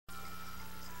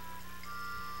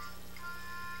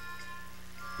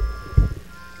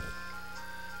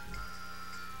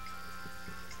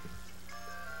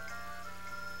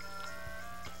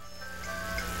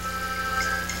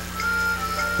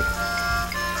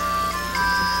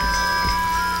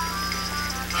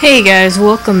Hey guys,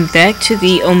 welcome back to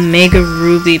the Omega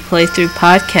Ruby playthrough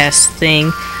podcast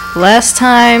thing. Last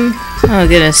time, oh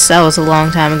goodness, that was a long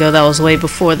time ago. That was way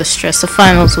before the stress of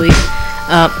finals week.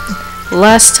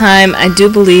 Last time, I do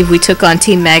believe we took on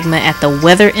Team Magma at the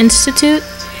Weather Institute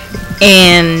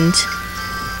and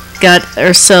got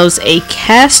ourselves a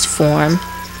cast form,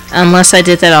 unless I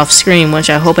did that off screen,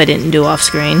 which I hope I didn't do off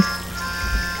screen.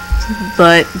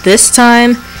 But this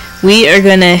time, we are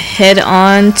going to head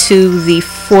on to the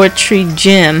Fort Tree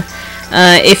Gym.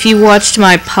 If you watched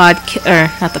my podcast, or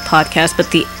not the podcast,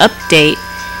 but the update,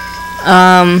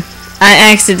 I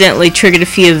accidentally triggered a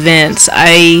few events.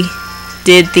 I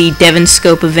did the Devon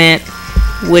Scope event,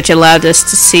 which allowed us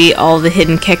to see all the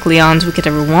hidden Kecleons we could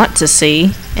ever want to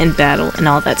see in battle and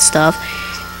all that stuff.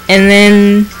 And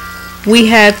then we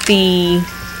had the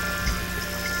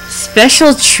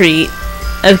special treat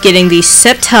of getting the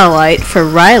Septalite for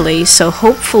Riley, so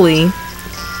hopefully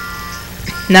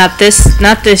not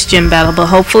this gym battle, but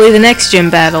hopefully the next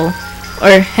gym battle,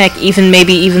 or heck,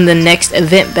 maybe even the next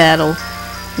event battle,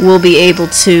 we'll be able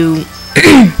to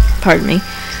pardon me,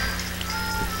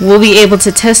 we'll be able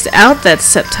to test out that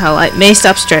Septalite. May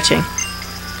stop stretching.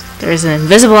 There is an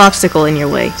invisible obstacle in your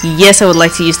way. Yes, I would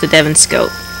like to use the Devon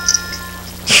Scope.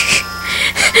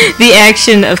 The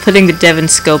action of putting the Devon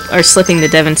Scope, or slipping the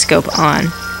Devon Scope on.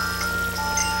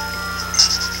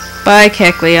 Bye,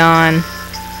 Kecleon.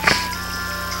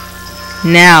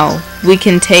 Now, we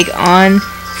can take on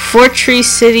Fort Tree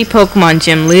City Pokemon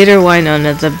Gym leader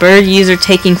Winona, the bird user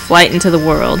taking flight into the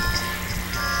world.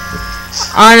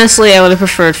 Honestly, I would have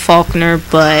preferred Faulkner,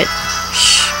 but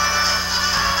shh.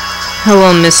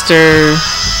 Hello, Mr.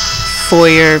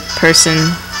 Foyer person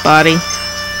body.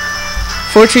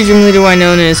 Fort Tree Gym leader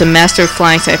Winona is a master of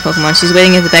flying type Pokemon. She's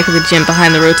waiting at the back of the gym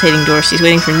behind the rotating door. She's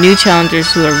waiting for new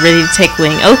challengers who are ready to take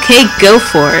wing. Okay, go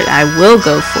for it. I will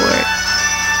go for it.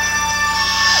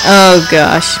 Oh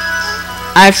gosh.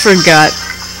 I forgot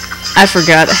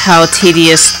how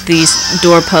tedious these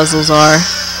door puzzles are,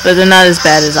 but they're not as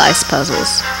bad as ice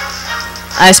puzzles.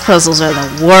 Ice puzzles are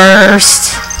the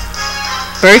worst.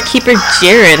 Birdkeeper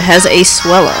Jared has a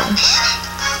Swellow.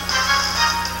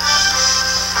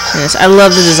 Yes, I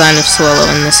love the design of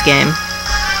Swellow in this game.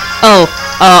 Oh,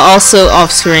 also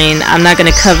off-screen, I'm not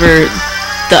going to cover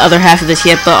the other half of this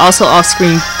yet, but also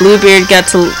off-screen, Bluebeard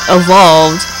got to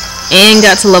evolved and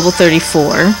got to level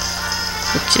 34,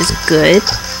 which is good.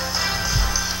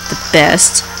 The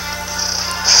best.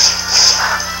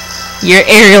 Your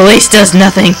aerial ace does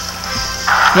nothing.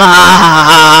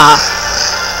 Ah!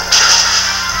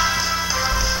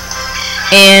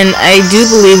 And I do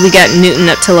believe we got Newton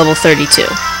up to level 32.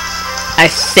 I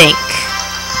think.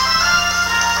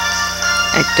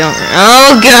 I don't.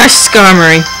 Oh gosh,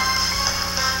 Skarmory.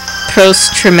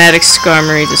 Post-traumatic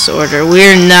Skarmory disorder.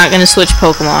 We're not gonna switch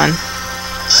Pokemon.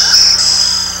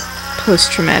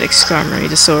 Post-traumatic Skarmory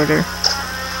disorder.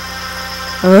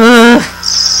 Ugh.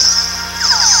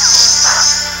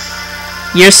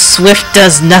 Your Swift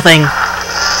does nothing.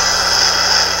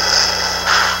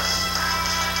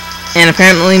 And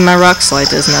apparently my Rock Slide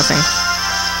does nothing.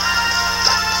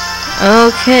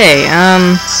 Okay,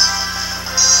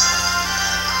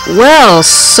 well,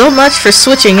 so much for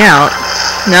switching out.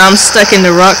 Now I'm stuck in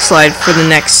the Rock Slide for the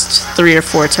next 3 or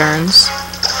 4 turns.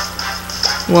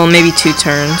 Well, maybe 2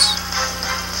 turns.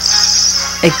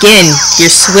 Again, your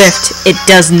Swift, it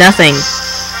does nothing.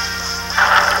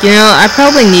 You know, I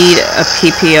probably need a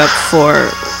PP up for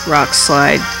Rock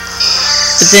Slide,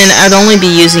 but then I'd only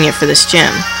be using it for this gym.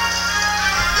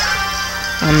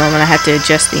 One moment, I have to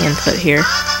adjust the input here.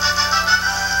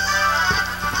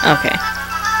 Okay.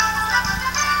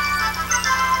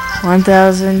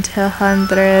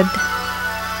 1,200.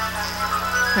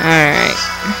 Alright.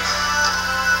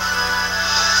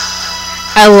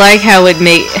 I like how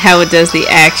it does the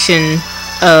action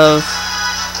of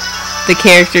the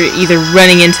character either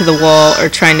running into the wall or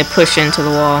trying to push into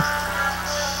the wall.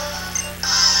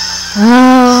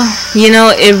 Oh, you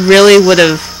know, it really would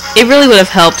have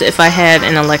helped if I had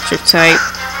an electric type.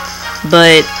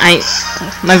 But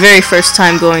my very first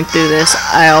time going through this,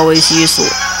 I always used an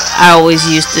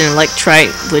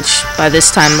Electrite, which by this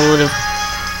time I would have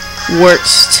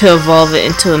worked to evolve it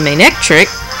into a Manectric.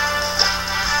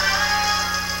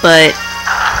 But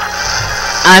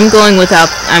I'm going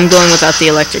without the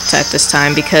electric type this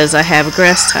time because I have a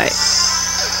grass type.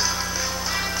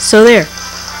 So there.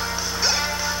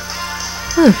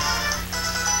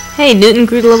 Hey, Newton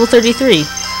grew to level 33.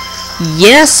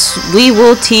 Yes, we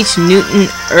will teach Newton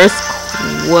Earth.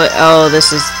 Oh,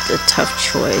 this is a tough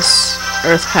choice.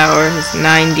 Earth Power is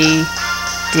 90.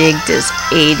 Dig does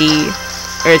 80.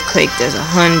 Earthquake does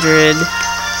 100.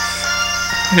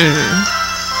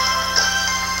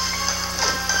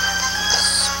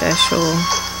 Special,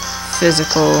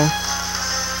 physical.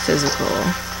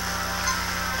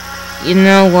 You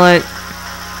know what?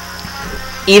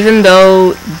 Even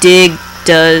though dig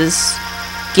does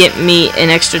get me an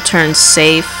extra turn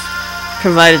safe,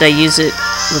 provided I use it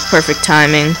with perfect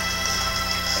timing,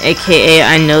 aka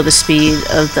I know the speed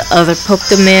of the other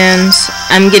Pokemons,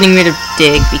 I'm getting rid of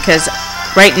dig because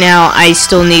right now I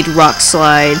still need rock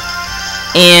slide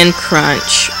and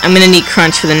crunch. I'm gonna need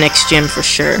crunch for the next gym for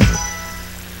sure.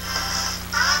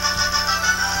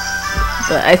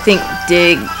 But I think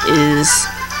dig is...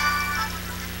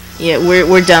 yeah,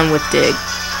 we're done with dig.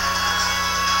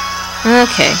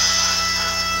 Okay.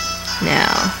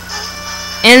 Now.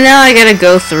 And now I gotta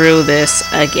go through this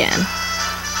again.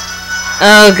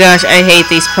 Oh gosh, I hate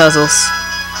these puzzles.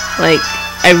 Like,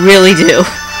 I really do.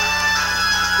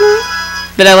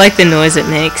 But I like the noise it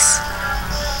makes.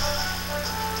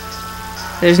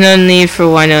 There's no need for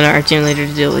Winona, our gym leader,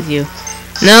 to deal with you.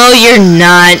 No, you're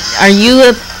not. Are you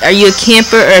a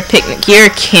camper or a picnic? You're a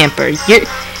camper. You're...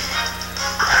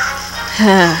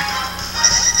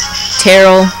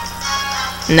 Terrell.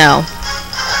 No.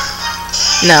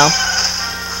 No.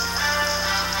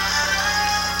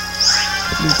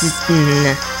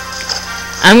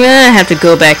 I'm gonna have to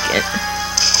go back.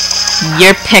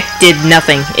 Your peck did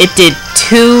nothing. It did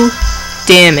 2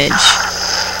 damage.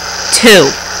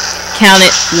 2. Count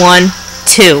it. 1,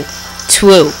 2.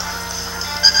 2.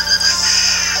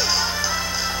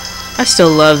 I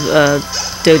still love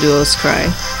Doduo's cry.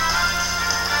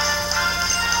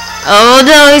 Oh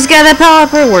no, he's got a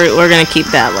Pelipper. We're gonna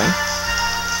keep battling.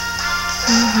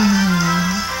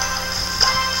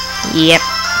 Yep.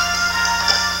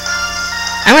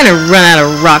 I'm gonna run out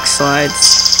of rock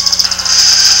slides.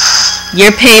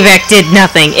 Your payback did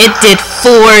nothing. It did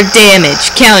 4 damage.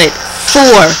 Count it.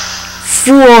 4.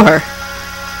 4.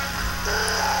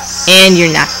 And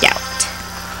you're knocked out.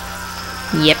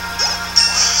 Yep.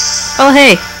 Oh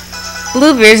hey,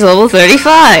 Bluebeard's level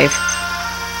 35.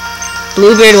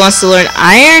 Bluebeard wants to learn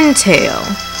Iron Tail.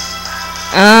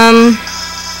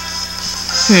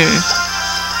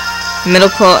 Metal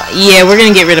Claw. Yeah, we're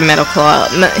gonna get rid of Metal Claw.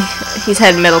 He's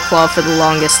had Metal Claw for the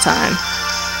longest time.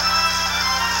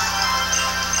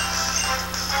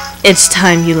 It's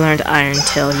time you learned Iron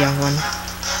Tail, young one.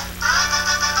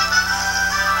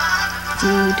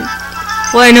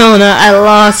 Winona, I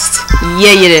lost.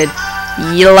 Yeah, you did.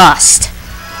 You lost.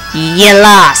 You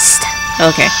lost.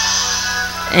 Okay.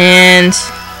 And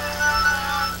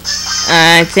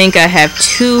I think I have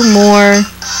 2 more,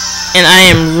 and I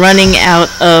am running out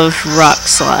of rock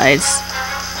slides.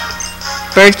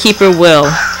 Birdkeeper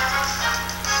Will.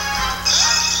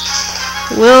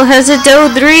 Will has a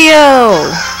Dodrio.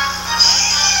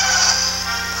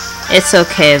 It's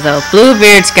okay though.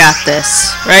 Bluebeard's got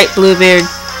this, right, Bluebeard?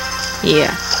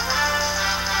 Yeah.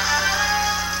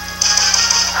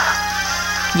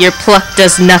 Your pluck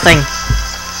does nothing.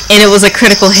 And it was a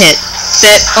critical hit.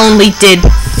 That only did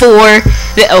 4...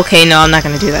 okay, no, I'm not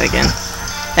going to do that again.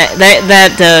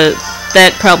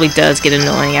 That probably does get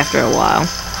annoying after a while.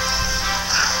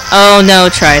 Oh no,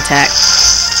 try attack.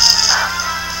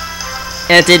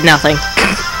 It did nothing.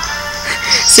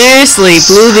 Seriously,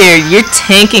 Bluebeard, you're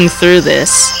tanking through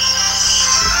this.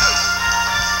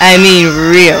 I mean,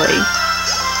 really.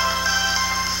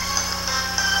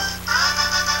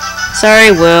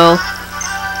 Sorry, Will.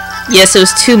 Yes, it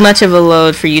was too much of a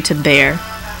load for you to bear.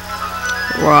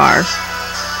 Rawr.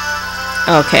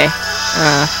 Okay.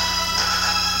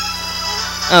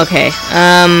 Okay.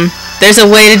 There's a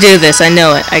way to do this. I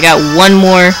know it. I got one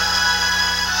more.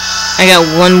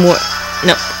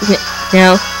 No.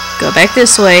 No. Go back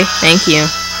this way. Thank you.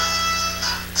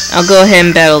 I'll go ahead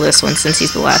and battle this one since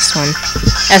he's the last one.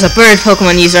 As a bird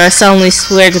Pokemon user, I solemnly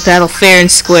swear to battle fair and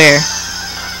square.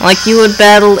 Like you would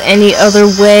battle any other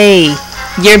way.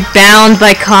 You're bound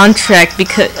by contract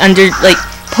because under like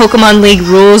Pokemon League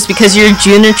rules because you're a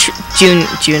junior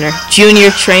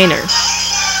trainer.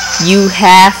 You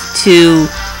have to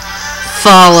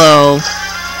follow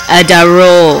the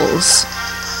rules.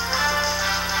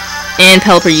 And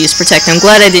Pelipper used Protect. I'm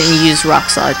glad I didn't use Rock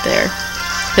Slide there,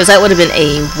 because that would have been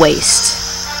a waste.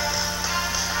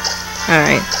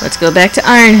 Alright, let's go back to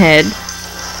Ironhead.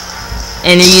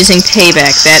 And you're using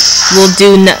Payback. That will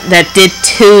do that did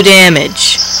 2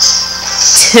 damage.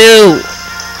 2!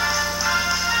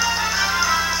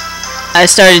 I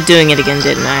started doing it again,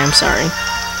 didn't I? I'm sorry.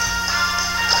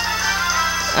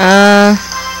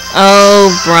 Oh,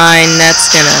 Brian,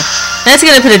 that's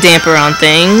gonna put a damper on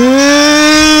things.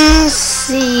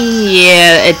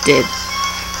 Yeah, it did.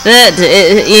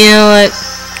 You know what?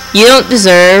 You don't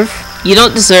deserve You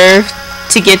don't deserve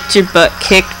to get your butt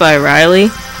kicked by Riley.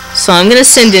 So I'm gonna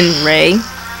send in Ray.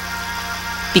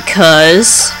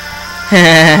 Because...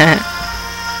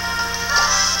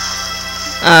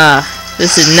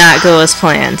 this did not go as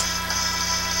planned.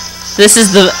 This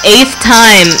is the 8th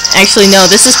time, actually no,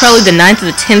 this is probably the 9th or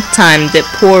the 10th time that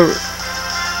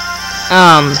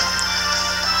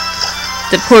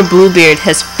poor Bluebeard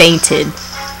has fainted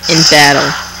in battle.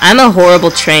 I'm a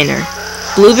horrible trainer.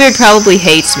 Bluebeard probably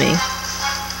hates me.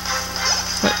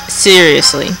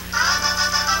 Seriously.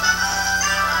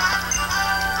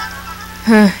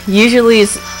 Usually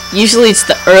it's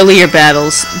the earlier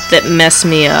battles that mess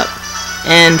me up.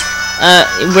 And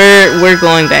we're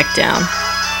going back down.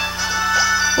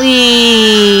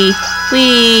 Whee!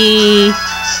 Whee!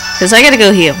 Cause I gotta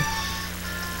go heal.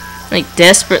 Like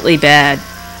desperately bad.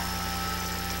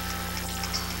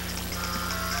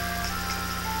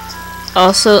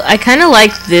 Also, I kinda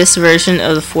like this version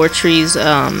of the Fortress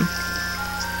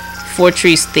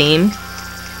theme.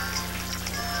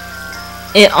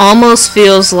 It almost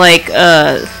feels like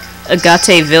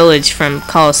Agate Village from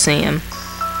Colosseum.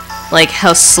 Like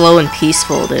how slow and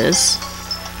peaceful it is.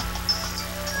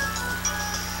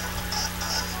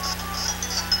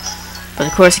 But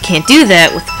of course I can't do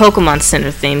that with the Pokemon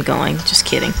Center theme going. Just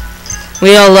kidding.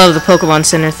 We all love the Pokemon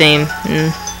Center theme.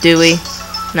 Do we?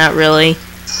 Not really.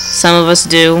 Some of us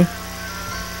do.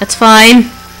 That's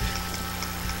fine.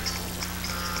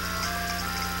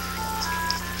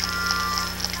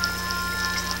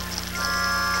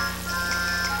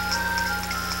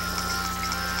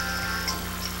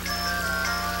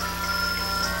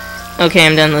 Okay,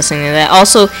 I'm done listening to that.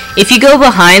 Also, if you go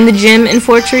behind the gym in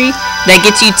Fortree, that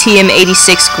gets you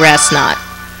TM86 Grass Knot.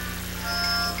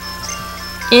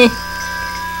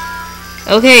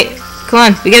 Okay, come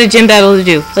on, we got a gym battle to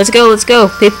do. Let's go,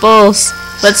 peoples.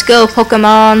 Let's go,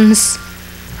 Pokemons.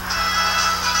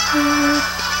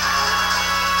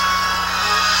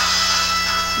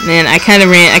 Man, I kind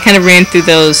of ran through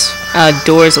those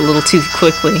doors a little too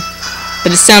quickly.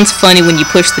 But it sounds funny when you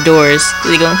push the doors.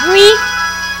 They go, whee!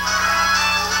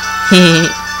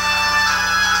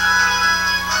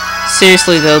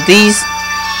 Seriously though, these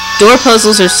door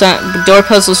puzzles are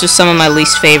some of my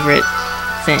least favorite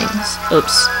things.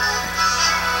 Oops.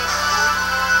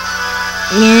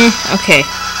 Yeah, okay.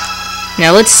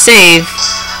 Now let's save.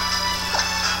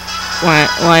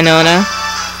 Winona.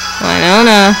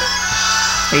 Winona.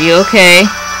 Are you okay?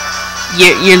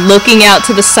 You're looking out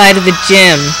to the side of the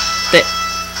gym.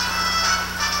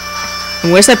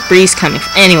 And where's that breeze coming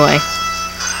from? Anyway.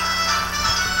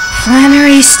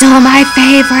 Flannery's still my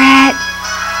favorite!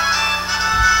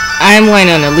 I'm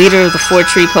Winona, leader of the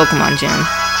Fortree Pokemon Gym.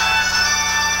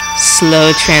 Slow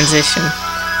transition.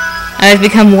 I have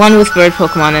become one with bird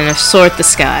Pokemon and have soared the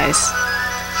skies.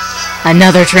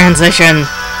 Another transition.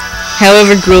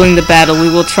 However grueling the battle,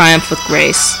 we will triumph with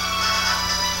grace.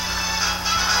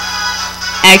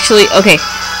 Actually, okay.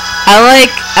 I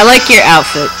like your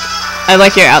outfit. I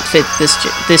like your outfit this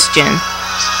gen.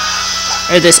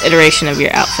 Or this iteration of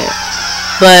your outfit.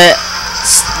 But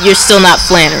you're still not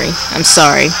Flannery. I'm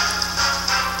sorry.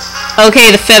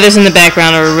 Okay, the feathers in the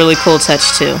background are a really cool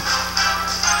touch too.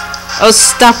 Oh,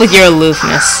 stop with your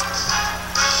aloofness.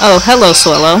 Oh, hello,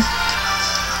 Swallow.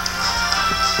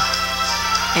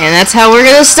 And that's how we're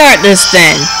gonna start this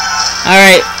then.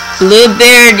 Alright,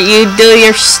 Bluebeard, you do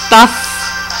your stuff.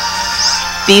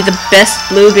 Be the best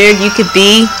Bluebeard you could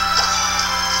be.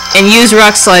 And use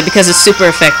Rock Slide because it's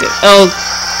super effective. Oh,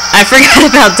 I forgot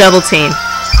about Double Team.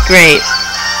 Great.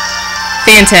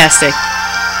 Fantastic.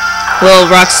 Well,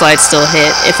 Rock Slide still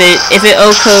hit. If it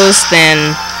OHKOs,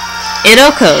 then it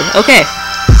OHKO'd. Okay.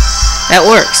 That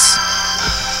works.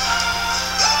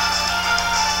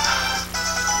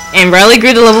 And Riley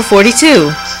grew to level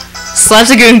 42.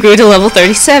 Slapzagoon grew to level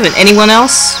 37. Anyone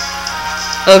else?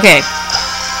 Okay.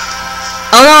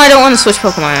 Oh no, I don't want to switch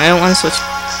Pokemon. I don't want to switch.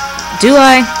 Do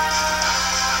I?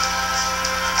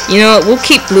 You know what, we'll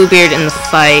keep Bluebeard in the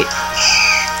fight.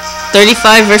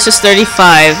 35 versus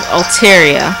 35,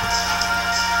 Altaria.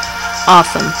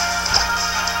 Awesome.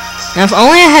 Now if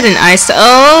only I had an ice...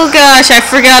 Oh gosh, I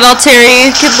forgot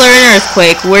Altaria could learn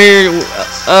Earthquake.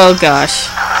 Oh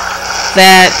gosh.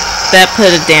 That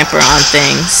put a damper on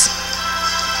things.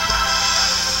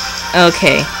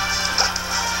 Okay.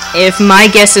 If my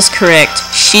guess is correct,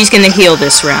 she's gonna heal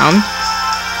this round.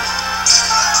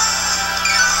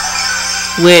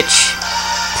 Which,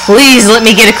 please let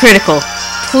me get a critical.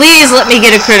 Please let me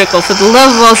get a critical. For the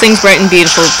love of all things bright and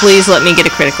beautiful, please let me get a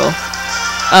critical.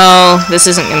 Oh, this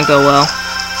isn't gonna go well.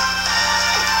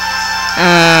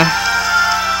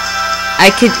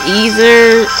 I could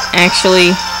either,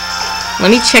 actually, Let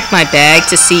me check my bag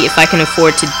to see if I can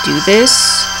afford to do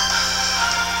this.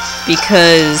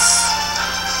 Because...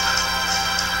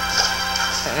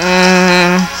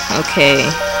 okay.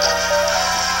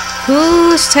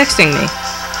 Who's texting me?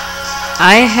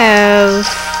 I have...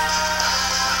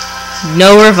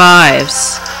 no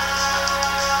revives.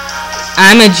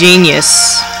 I'm a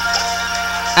genius.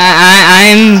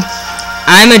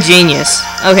 I'm a genius.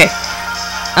 Okay.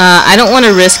 I don't want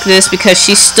to risk this because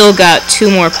she's still got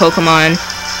 2 more Pokemon.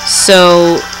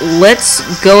 So let's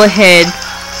go ahead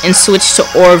and switch to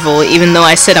Orville, even though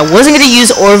I said I wasn't going to use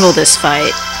Orville this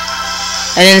fight.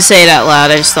 I didn't say it out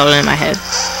loud, I just thought it in my head.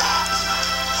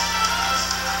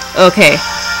 Okay.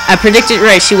 I predicted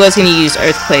right, she was going to use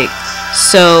Earthquake.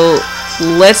 So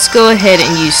let's go ahead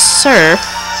and use Surf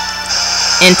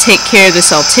and take care of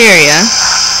this Altaria.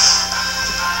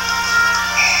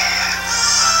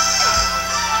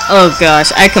 Oh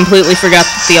gosh, I completely forgot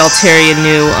that the Altaria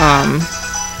knew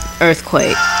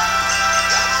Earthquake.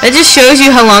 That just shows you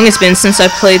how long it's been since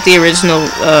I played the original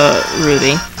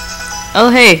Ruby. Oh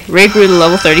hey, Ray grew to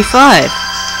level 35.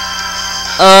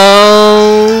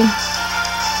 Oh,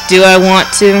 do I want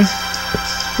to?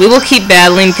 We will keep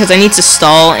battling because I need to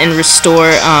stall and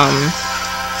restore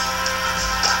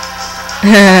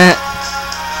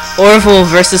Orville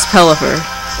versus Pelipper.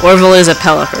 Orville is a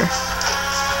Pelipper.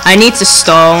 I need to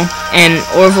stall, and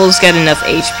Orville's got enough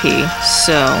HP,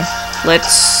 so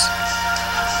let's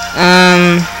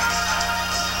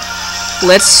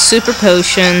Super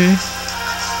Potion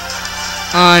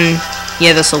on,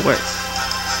 yeah, this'll work.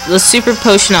 Let's Super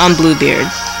Potion on Bluebeard.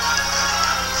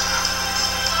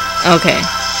 Okay.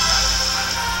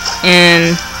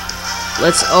 And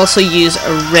let's also use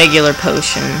a regular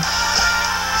potion,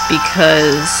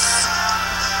 because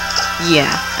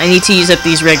yeah, I need to use up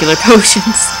these regular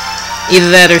potions. Either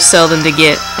that or sell them to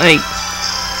get, like,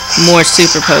 more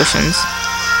super potions.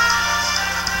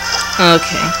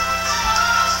 Okay.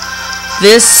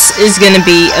 This is gonna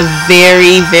be a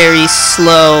very, very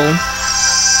slow...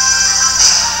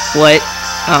 What?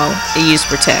 Oh, it used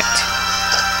Protect.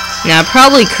 Now, I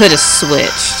probably could have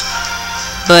switched.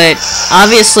 But,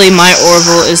 obviously, my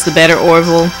Orville is the better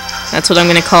Orville. That's what I'm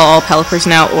gonna call all Pelippers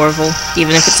now, Orville.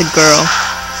 Even if it's a girl.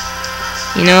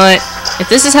 You know what? If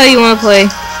this is how you want to play,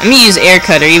 I'm going to use Air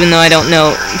Cutter, even though I don't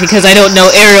know, because I don't know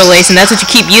Aerial Ace, and that's what you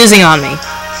keep using on me.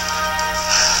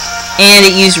 And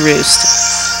it used Roost.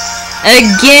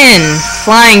 Again,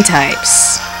 flying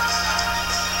types.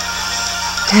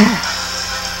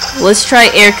 Let's try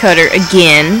Air Cutter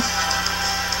again.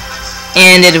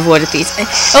 And it avoided these.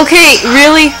 Okay,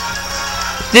 really?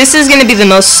 This is going to be the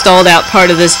most stalled out part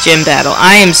of this gym battle.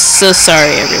 I am so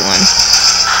sorry, everyone.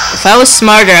 If I was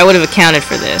smarter, I would have accounted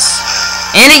for this.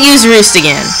 And it used Roost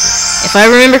again. If I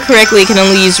remember correctly, it can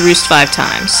only use Roost 5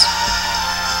 times.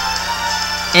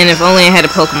 And if only I had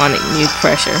a Pokemon that knew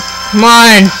Pressure. Come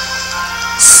on!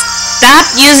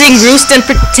 Stop using Roost and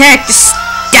Protect!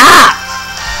 Stop!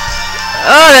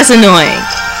 Oh, that's annoying.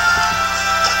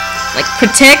 Like,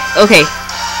 Protect... Okay.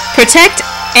 Protect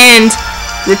and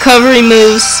Recovery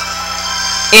moves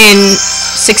in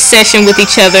succession with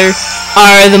each other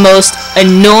are the most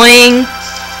annoying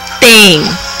thing.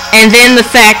 And then the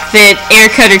fact that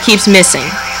Air Cutter keeps missing.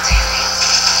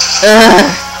 Ugh.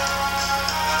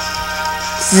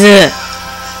 Ugh.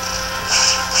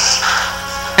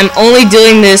 I'm only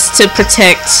doing this to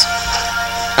protect,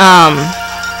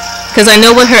 because I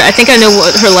know what her, I think I know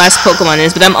what her last Pokemon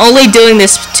is, but I'm only doing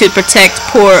this to protect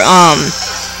poor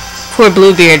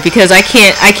Bluebeard, because I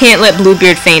can't let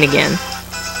Bluebeard faint again.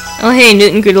 Oh hey,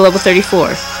 Newton grew to level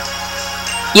 34.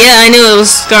 Yeah, I knew it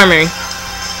was Skarmory.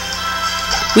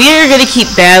 We are gonna keep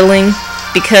battling,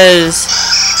 because,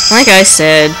 like I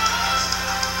said,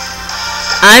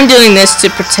 I'm doing this to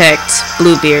protect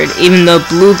Bluebeard, even though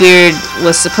Bluebeard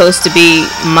was supposed to be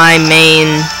my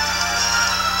main,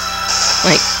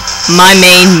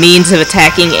 means of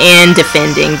attacking and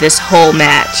defending this whole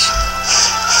match.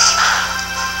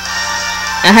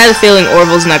 I had a feeling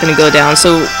Orville's not going to go down,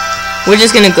 so we're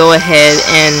just going to go ahead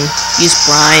and use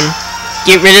Brine.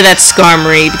 Get rid of that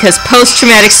Skarmory, because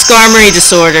post-traumatic Skarmory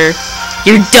disorder,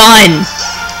 you're done!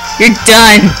 You're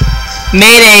done!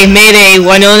 Mayday, mayday,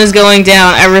 Winona's going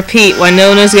down. I repeat,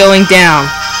 Winona's going down.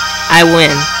 I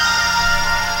win.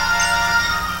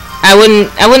 I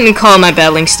wouldn't call my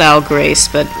battling style grace,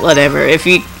 but whatever. If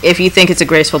you think it's a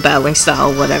graceful battling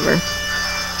style, whatever.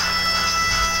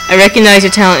 I recognize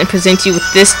your talent and present you with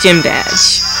this gym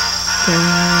badge.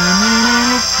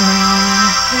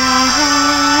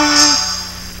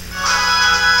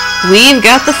 We've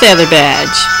got the feather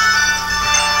badge.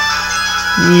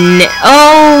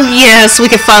 Oh yes, we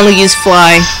can finally use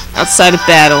Fly outside of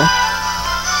battle.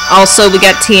 Also, we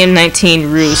got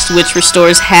TM19 Roost, which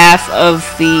restores half of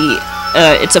the...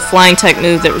 it's a flying type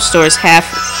move that restores half...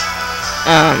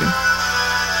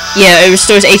 yeah, it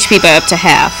restores HP by up to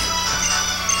half.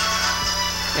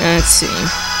 Let's see.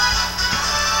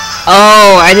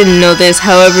 Oh, I didn't know this.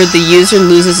 However, the user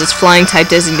loses its flying type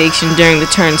designation during the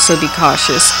turn, so be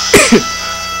cautious.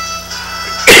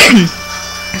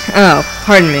 Oh,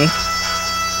 pardon me.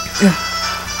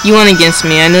 You won against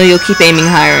me. I know you'll keep aiming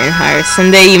higher and higher.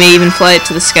 Someday you may even fly up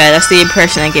to the sky. That's the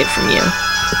impression I get from you.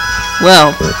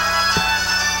 Well,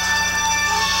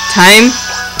 time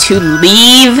to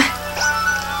leave.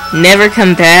 Never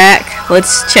come back.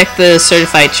 Let's check the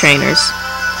certified trainers.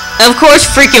 Of course,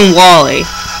 freaking Wally.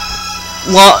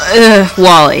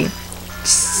 Wally.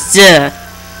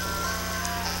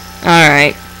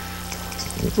 Alright.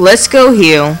 Let's go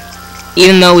heal.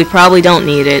 Even though we probably don't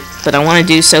need it, but I want to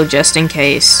do so just in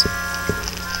case.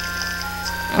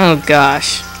 Oh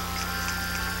gosh.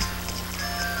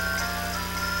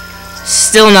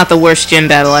 Still not the worst gym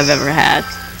battle I've ever had.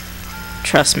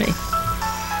 Trust me.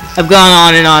 I've gone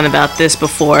on and on about this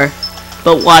before,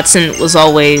 but Watson was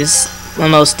always the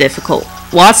most difficult.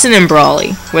 Watson and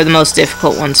Brawley were the most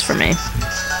difficult ones for me.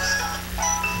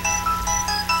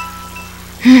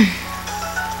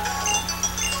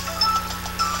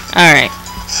 Alright.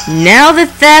 Now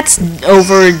that that's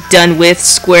over, done with,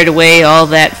 squared away, all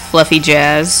that fluffy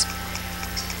jazz,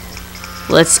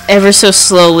 let's ever so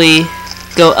slowly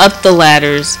go up the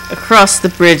ladders, across the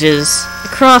bridges,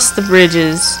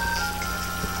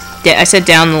 I said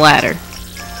down the ladder.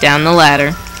 Down the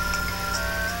ladder.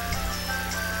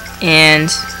 And...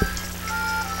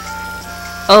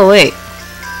 oh, wait.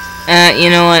 You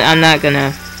know what? I'm not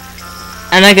gonna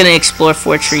explore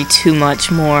Fortree too much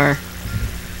more.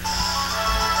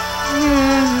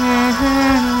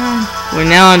 We're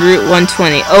now on Route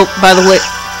 120. Oh, by the way,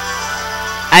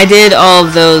 I did all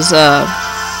of those,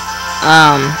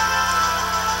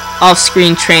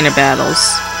 off-screen trainer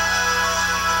battles.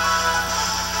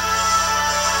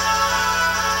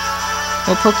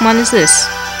 What Pokemon is this?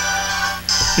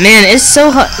 Man, it's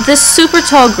so hard. This super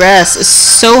tall grass is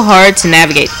so hard to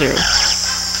navigate through.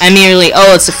 I merely...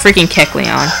 oh, it's a freaking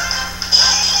Kecleon.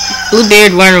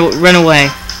 Bluebeard, run away.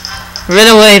 Run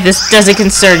away, this doesn't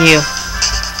concern you.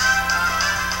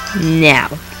 Now.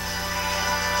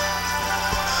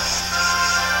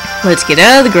 Let's get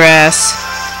out of the grass.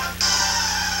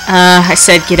 I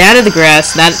said get out of the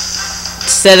grass, not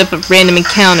set up a random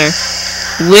encounter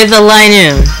with a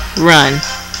Linoon. Run.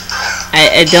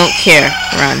 I don't care.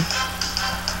 Run.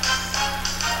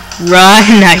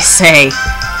 Run, I say.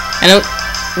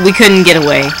 We couldn't get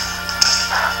away.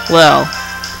 Well.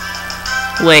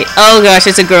 Wait. Oh gosh,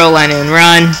 it's a girl Linoon.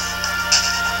 Run.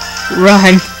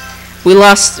 Run. We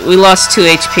lost 2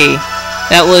 HP.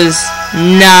 That was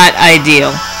not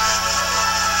ideal.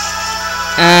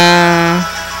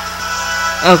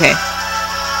 Okay.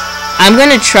 I'm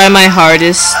gonna try my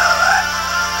hardest.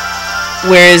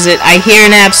 Where is it? I hear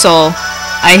an Absol.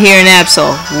 I hear an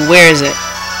Absol. Where is it?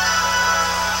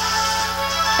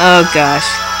 Oh gosh.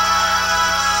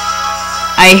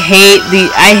 I hate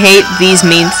these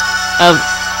means of...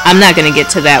 I'm not gonna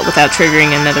get to that without triggering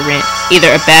another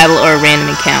either a battle or a random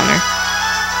encounter.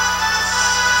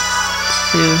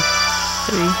 2,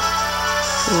 3,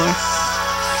 4,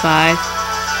 5,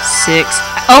 6.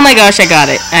 Oh my gosh, I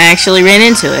got it. I actually ran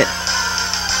into it.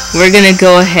 We're gonna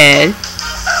go ahead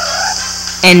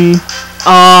and...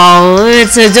 oh,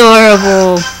 it's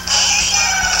adorable.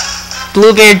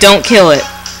 Bluebeard, don't kill it.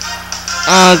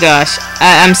 Oh gosh,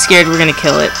 I'm scared we're gonna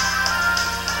kill it.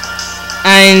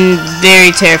 I'm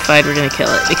very terrified we're gonna kill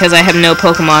it because I have no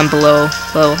Pokemon below.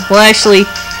 Well, actually,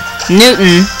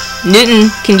 Newton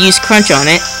can use Crunch on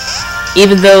it,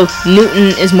 even though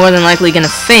Newton is more than likely gonna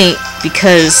faint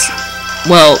because,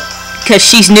 well, because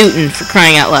she's Newton, for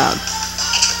crying out loud.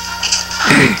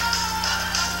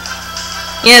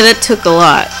 Yeah, that took a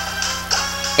lot.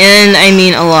 And I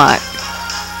mean a lot.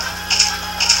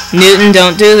 Newton,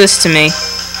 don't do this to me.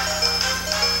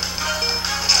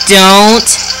 Don't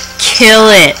kill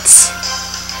it.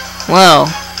 Well,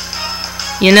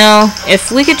 you know,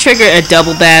 if we could trigger a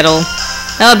double battle,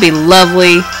 that would be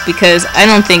lovely, because I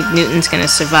don't think Newton's gonna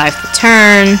survive the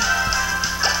turn.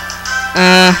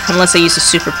 Unless I use a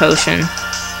super potion.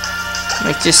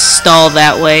 Like, just stall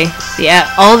that way.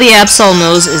 All the Absol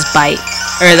knows is bite.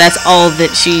 Or that's all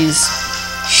that she's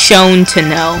shown to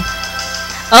know.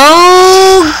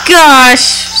 Oh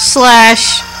gosh!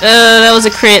 Slash. That was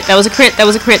a crit. That was a crit. That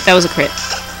was a crit. That was a crit.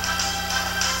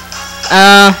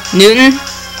 Newton?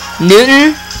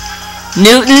 Newton?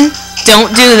 Newton?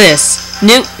 Don't do this.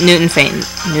 Newton fainted.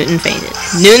 Newton fainted.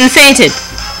 Newton fainted.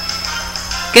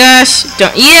 Gosh,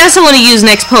 don't. Yes, I want to use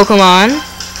next Pokemon.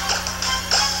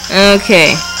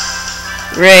 Okay.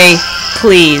 Ray,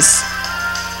 please.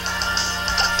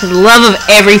 For the love of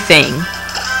everything,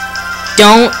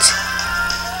 don't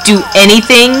do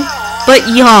anything but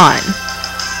yawn.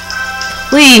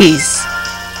 Please.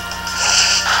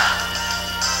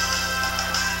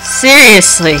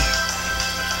 Seriously.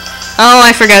 Oh,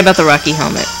 I forgot about the Rocky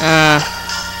helmet.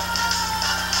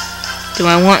 Do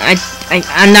I want...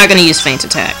 I'm not gonna use Feint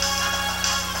Attack.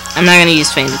 I'm not gonna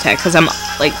use Feint Attack because I'm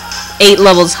like 8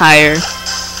 levels higher.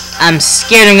 I'm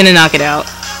scared I'm gonna knock it out.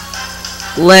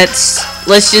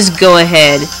 Let's just go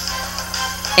ahead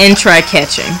and try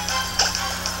catching.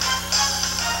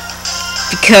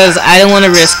 Because I don't want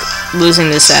to risk losing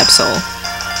this Absol.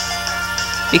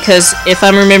 Because if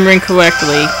I'm remembering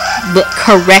correctly,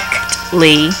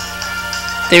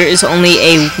 there is only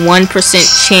a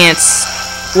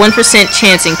 1%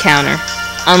 chance encounter,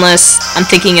 unless I'm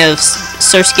thinking of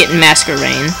Surf's getting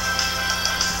Masquerain.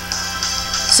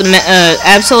 So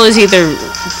Absol is either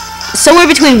somewhere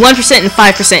between 1% and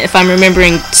 5% if I'm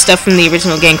remembering stuff from the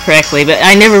original game correctly, but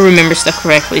I never remember stuff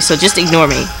correctly, so just ignore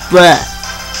me. Bruh.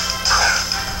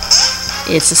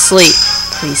 It's asleep.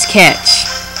 Please catch.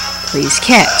 Please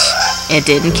catch. It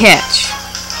didn't catch.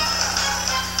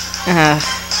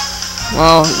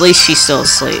 Well, at least she's still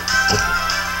asleep.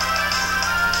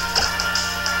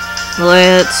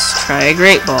 Let's try a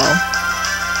Great Ball.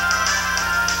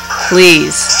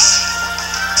 Please.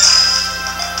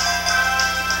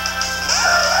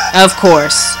 Of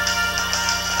course.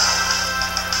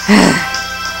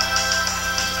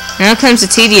 Now comes the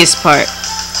tedious part.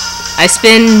 I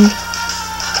spend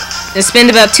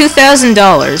about $2,000,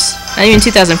 not even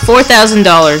 $2,000,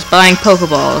 $4,000 buying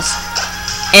Pokeballs,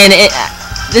 and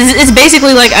it's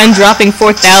basically like I'm dropping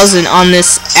 $4,000 on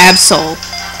this Absol.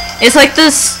 It's like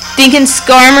this stinking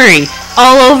Skarmory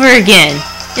all over again.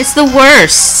 It's the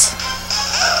worst.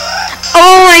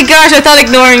 Oh my gosh, I thought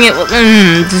ignoring it.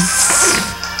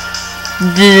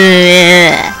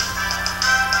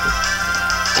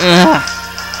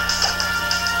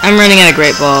 I'm running out of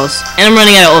Great Balls, and I'm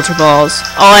running out of Ultra Balls.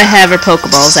 All I have are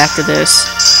Pokeballs after this.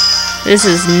 This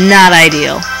is not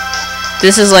ideal.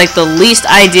 This is like the least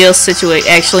ideal situation.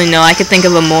 Actually, no, I could think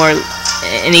of an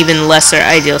even lesser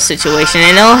ideal situation.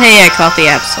 And oh hey, I caught the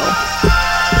Absol.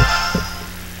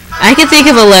 I could think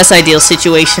of a less ideal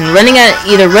situation.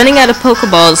 Either running out of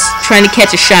Pokeballs, trying to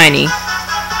catch a shiny,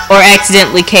 or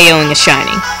accidentally KOing a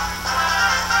shiny.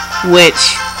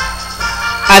 Which...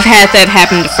 I've had that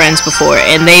happen to friends before,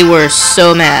 and they were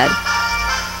so mad.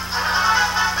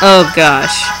 Oh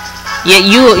gosh. Yeah,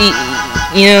 you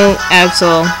know,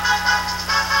 Absol.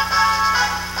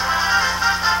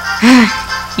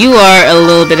 You are a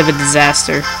little bit of a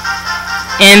disaster.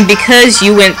 And because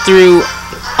you went through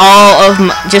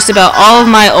just about all of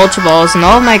my Ultra Balls and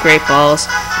all of my Great Balls,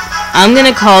 I'm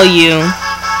gonna call you...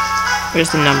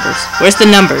 Where's the numbers? Where's the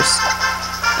numbers?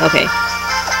 Okay.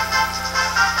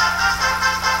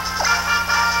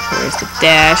 Where's the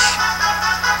dash?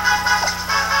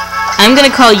 I'm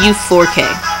gonna call you 4K.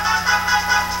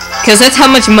 Cause that's how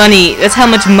much money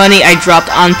I dropped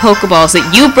on Pokeballs that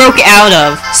you broke out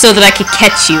of so that I could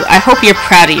catch you. I hope you're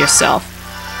proud of yourself.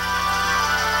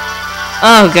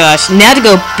 Oh gosh, now to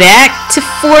go back to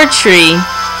Fortree.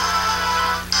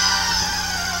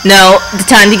 No, the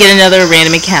time to get another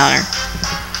random encounter.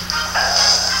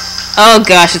 Oh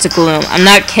gosh, it's a Gloom. I'm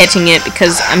not catching it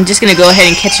because I'm just gonna go ahead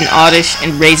and catch an Oddish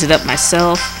and raise it up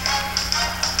myself.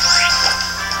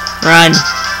 Run.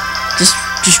 Just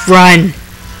run.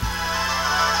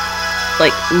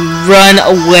 Like, run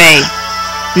away.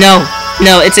 No,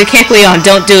 it's a Kecleon.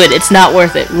 Don't do it. It's not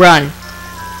worth it. Run.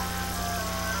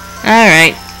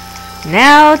 Alright.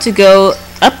 Now to go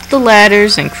up the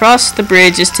ladders and cross the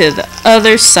bridges to the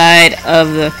other side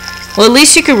of the... Well, at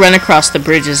least you can run across the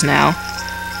bridges now.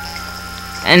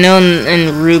 I know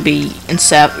in Ruby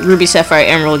Sapphire,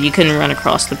 Emerald, you couldn't run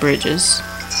across the bridges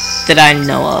that I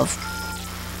know of.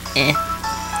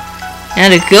 Now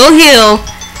to go heal,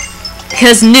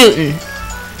 because Newton.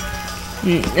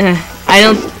 I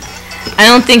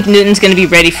don't think Newton's gonna be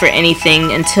ready for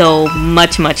anything until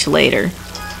much later.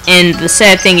 And the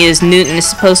sad thing is, Newton is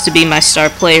supposed to be my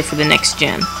star player for the next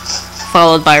gen,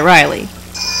 followed by Riley,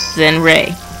 then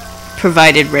Ray,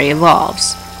 provided Ray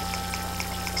evolves.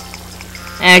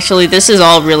 Actually, this is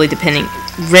all really depending.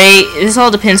 This all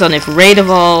depends on if Ray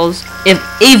evolves,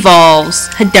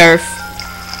 Haderf.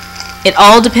 It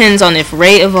all depends on if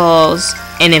Ray evolves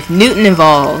and if Newton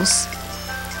evolves.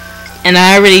 And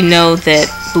I already know that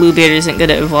Bluebeard isn't going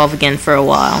to evolve again for a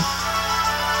while.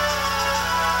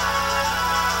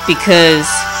 Because,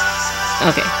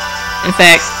 okay. In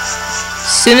fact, as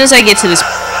soon as I get to this...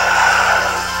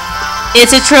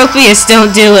 It's a Tropheus,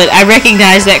 don't do it. I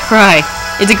recognize that cry.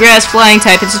 It's a grass flying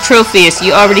type, it's a Tropheus.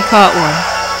 You already caught one.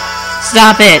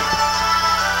 Stop it.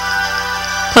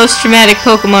 Post-traumatic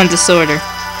Pokemon disorder.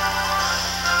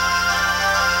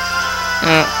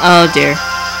 Oh dear.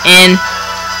 And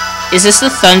is this the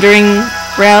thundering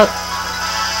route?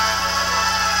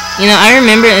 You know, I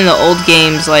remember in the old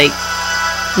games, like,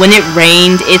 when it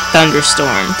rained, it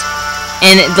thunderstormed.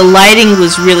 And the lighting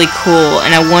was really cool,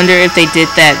 and I wonder if they did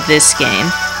that this game.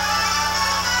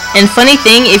 And funny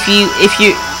thing, if you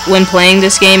when playing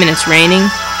this game and it's raining,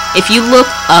 if you look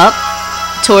up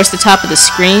towards the top of the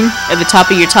screen, at the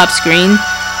top of your top screen,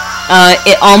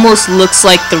 it almost looks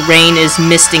like the rain is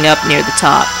misting up near the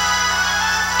top.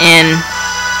 And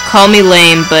call me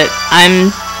lame, but I'm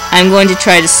going to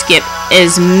try to skip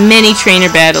as many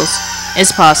trainer battles as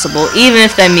possible, even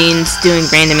if that means doing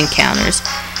random encounters.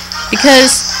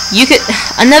 Because you could...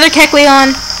 Another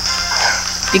Kecleon?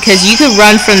 Because you could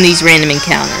run from these random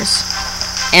encounters.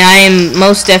 And I am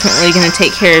most definitely going to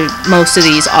take care of most of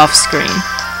these off screen.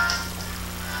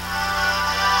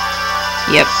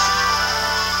 Yep.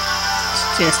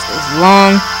 Just as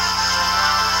long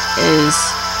as...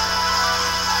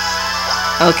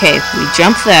 Okay, we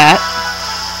jump that.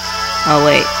 Oh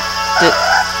wait.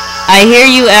 I hear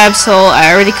you, Absol.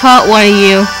 I already caught one of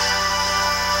you.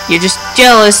 You're just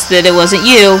jealous that it wasn't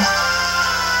you.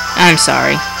 I'm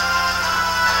sorry.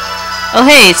 Oh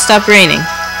hey, it stopped raining.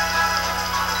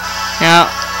 Now,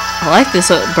 I like this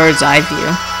bird's eye view.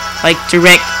 Like,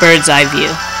 direct bird's eye view.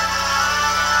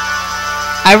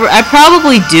 I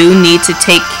probably do need to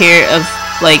take care of,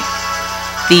 like,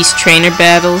 these trainer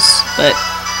battles, but...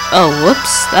 Oh,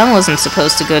 whoops. That wasn't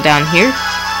supposed to go down here.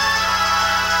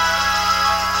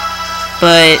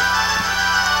 But...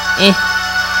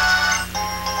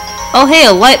 Oh, hey,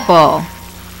 a light ball.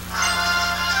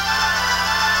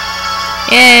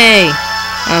 Yay!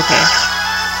 Okay.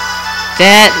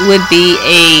 That would be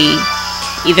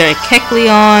either a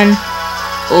Kecleon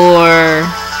or...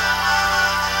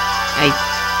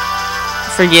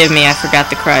 Forgive me, I forgot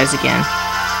the cries again.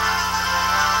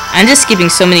 I'm just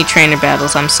skipping so many trainer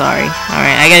battles, I'm sorry.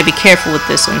 Alright, I gotta be careful with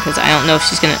this one, because I don't know if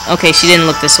she's gonna... Okay, she didn't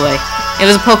look this way. It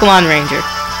was a Pokemon Ranger,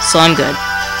 so I'm good.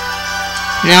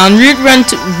 Now, on Route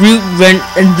 121,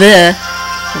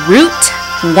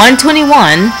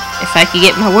 if I could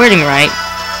get my wording right,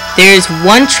 there's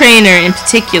one trainer in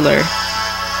particular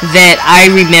that I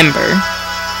remember.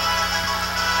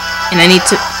 And I need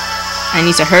to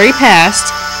hurry past.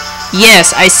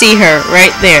 Yes, I see her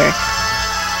right there.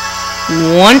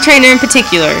 One trainer in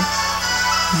particular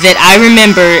that I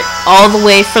remember all the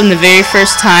way from the very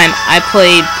first time I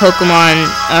played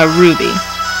Pokemon Ruby.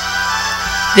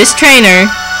 This trainer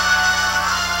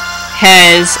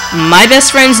has my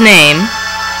best friend's name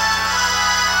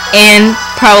and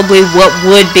probably what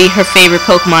would be her favorite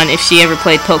Pokemon if she ever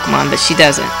played Pokemon, but she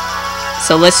doesn't.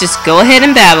 So let's just go ahead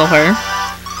and battle her.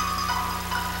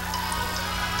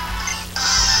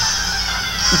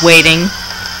 Waiting.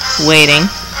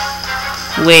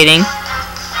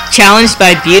 Challenged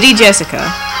by Beauty Jessica.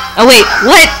 Oh wait,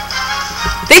 what?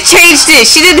 They changed it!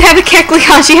 She didn't have a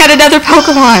Kecleon, she had another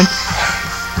Pokemon!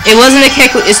 It wasn't a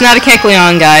Kecleon, it's not a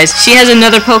Kecleon, guys. She has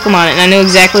another Pokemon, and I know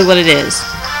exactly what it is.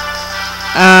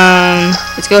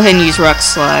 Let's go ahead and use Rock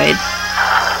Slide.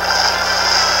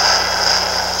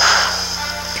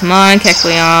 Come on,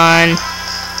 Kecleon.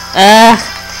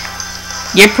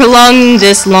 You're prolonging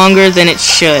this longer than it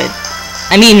should.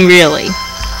 I mean, really.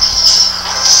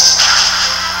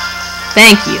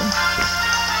 Thank you.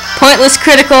 Pointless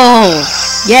critical!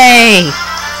 Yay!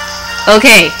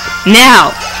 Okay,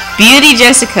 now, Beauty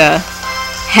Jessica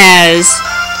has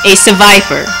a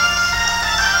Seviper.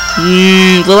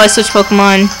 Will I switch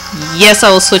Pokemon? Yes, I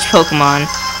will switch Pokemon.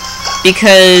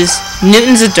 Because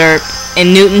Newton's a derp,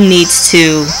 and Newton needs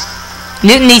to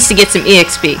get some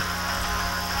EXP.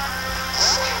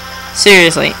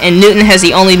 Seriously, and Newton has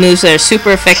the only moves that are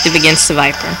super effective against the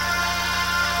Viper.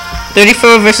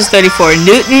 34 versus 34.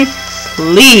 Newton,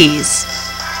 please.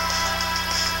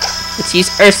 Let's use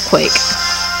Earthquake.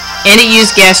 And it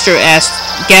used Gastro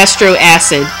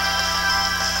Acid.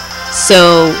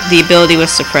 So the ability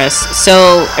was suppressed.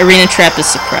 So Arena Trap is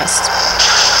suppressed.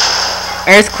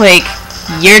 Earthquake,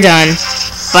 you're done.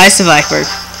 Bye, Viper.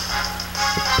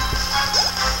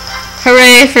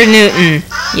 Hooray for Newton.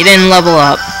 You didn't level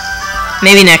up.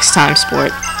 Maybe next time,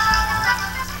 sport.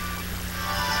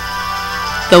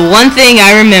 The one thing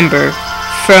I remember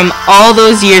from all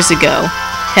those years ago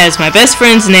has my best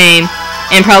friend's name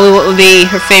and probably what would be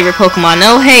her favorite Pokemon.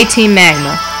 Oh, hey, Team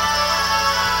Magma.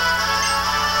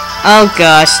 Oh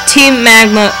gosh, Team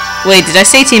Magma. Wait, did I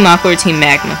say Team Aqua or Team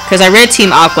Magma? Because I read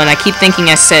Team Aqua and I keep thinking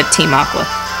I said Team Aqua.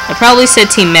 I probably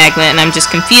said Team Magma and I'm just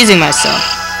confusing myself.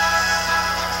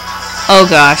 Oh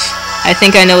gosh, I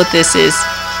think I know what this is.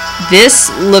 This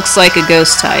looks like a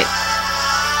ghost type.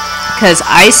 Because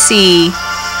I see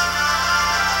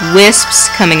wisps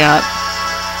coming up.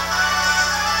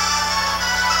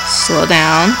 Slow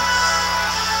down.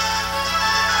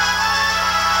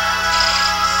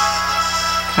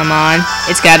 Come on.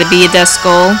 It's got to be a dust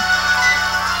skull.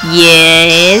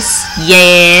 Yes.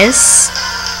 Yes.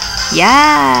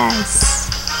 Yes.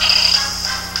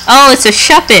 Oh, it's a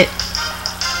Shuppet.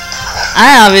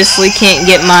 I obviously can't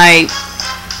get my...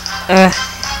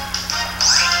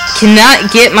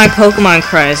 cannot get my Pokemon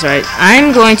cries right.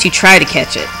 I'm going to try to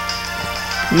catch it.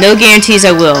 No guarantees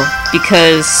I will,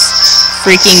 because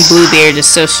freaking Bluebeard is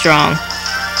so strong.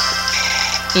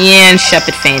 And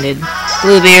Shuppet fainted.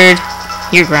 Bluebeard,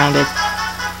 you're grounded.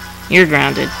 You're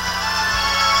grounded.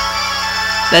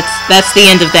 That's the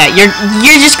end of that.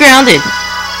 You're just grounded.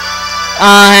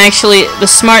 Actually, the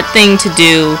smart thing to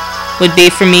do would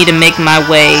be for me to make my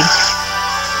way.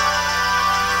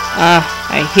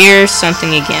 I hear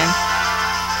something again.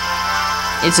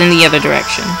 It's in the other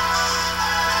direction.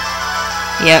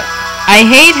 Yep. I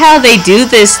hate how they do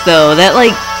this though. That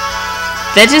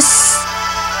just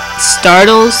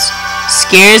startles,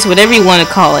 scares, whatever you want to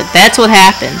call it. That's what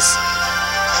happens.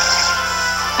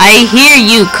 I hear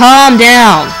you. Calm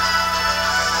down.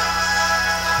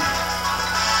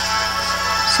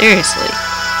 Seriously.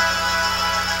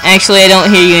 Actually, I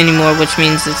don't hear you anymore, which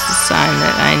means it's a sign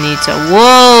that I need to...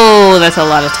 Whoa! That's a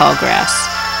lot of tall grass.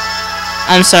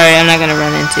 I'm sorry, I'm not going to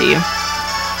run into you.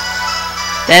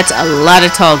 That's a lot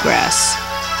of tall grass.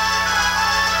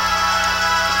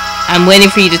 I'm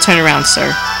waiting for you to turn around, sir.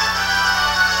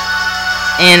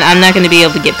 And I'm not going to be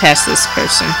able to get past this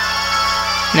person.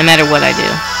 No matter what I do.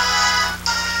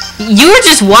 You were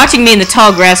just watching me in the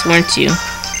tall grass, weren't you?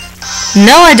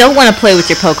 No, I don't want to play with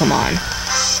your Pokemon.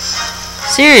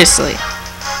 Seriously.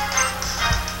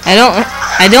 I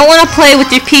don't want to play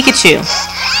with your Pikachu.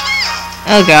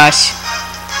 Oh gosh.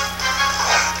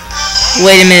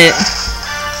 Wait a minute.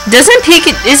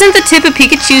 Isn't the tip of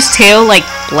Pikachu's tail like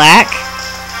black?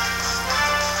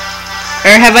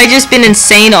 Or have I just been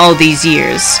insane all these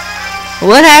years?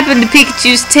 What happened to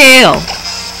Pikachu's tail?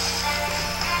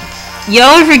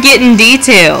 Y'all are forgetting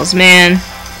details, man.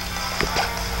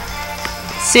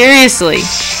 Seriously.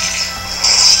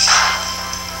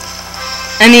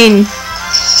 I mean...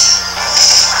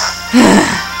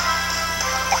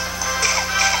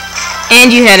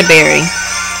 And you had a berry.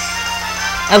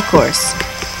 Of course.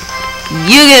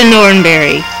 You get an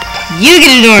Oranberry. You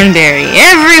get an Oranberry.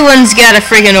 Everyone's got a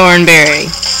friggin' Oranberry.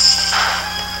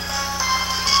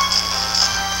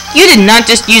 You did not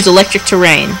just use electric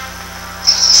terrain.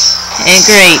 And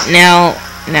great, now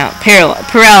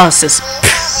paralysis.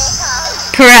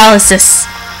 Paralysis.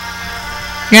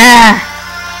 Ah.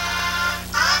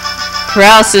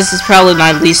 Paralysis is probably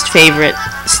my least favorite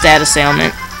status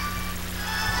ailment.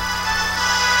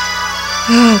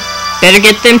 Better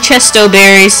get them Chesto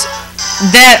berries.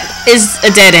 That is a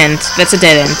dead end. That's a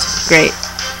dead end. Great.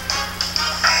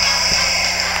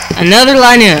 Another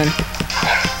Linoon.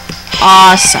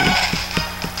 Awesome.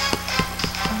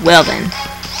 Well then.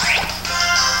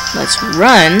 Let's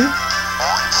run.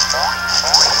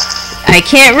 I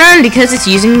can't run because it's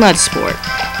using Mud Sport.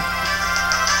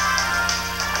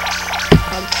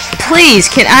 Please,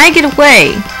 can I get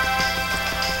away?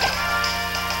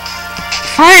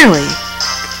 Finally.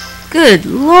 Good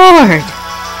Lord.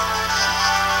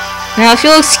 Now, if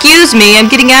you'll excuse me, I'm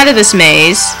getting out of this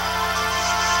maze.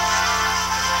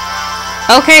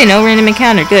 Okay, no random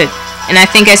encounter. Good. And I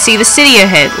think I see the city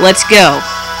ahead. Let's go.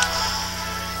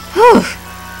 Whew.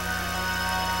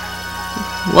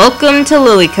 Welcome to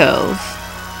Lily Cove.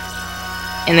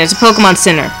 And there's a Pokemon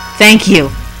Center. Thank you.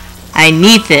 I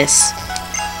need this.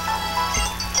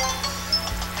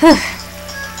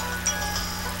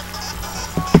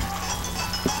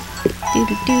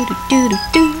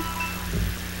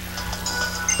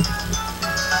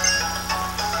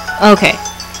 Okay.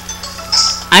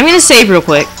 I'm gonna save real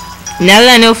quick. Now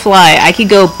that I know Fly, I could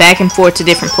go back and forth to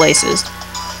different places.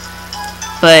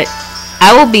 But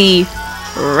I will be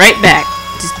right back.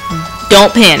 Just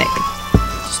don't panic.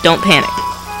 Just don't panic.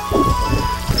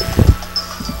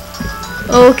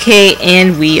 Okay,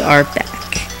 and we are back.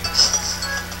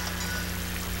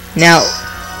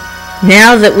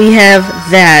 Now that we have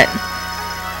that,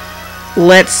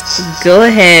 let's go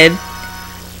ahead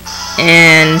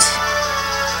and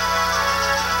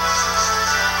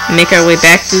make our way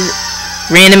back to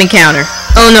random encounter.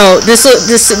 Oh no, this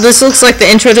looks like the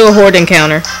intro to a horde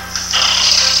encounter.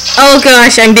 Oh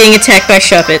gosh, I'm being attacked by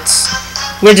Shuppets.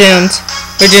 We're doomed.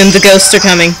 We're doomed. The ghosts are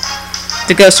coming.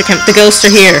 The ghosts are coming. The ghosts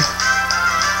are here.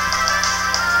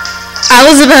 I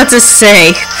was about to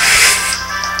say,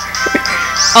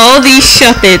 all these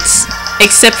Shuppets,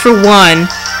 except for one,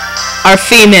 are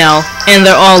female, and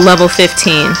they're all level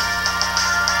 15.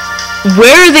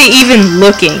 Where are they even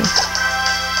looking?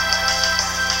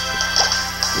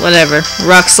 Whatever.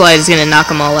 Rock Slide is gonna knock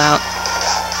them all out.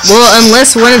 Well,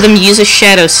 unless one of them uses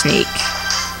Shadow Sneak.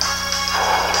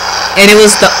 And it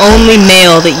was the only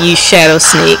male that used Shadow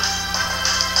Sneak.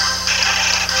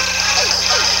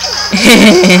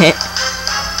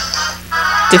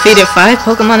 Defeated 5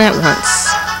 Pokemon at once.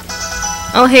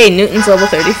 Oh hey, Newton's level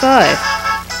 35.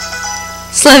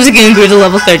 Slabzagoon grew to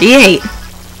level 38.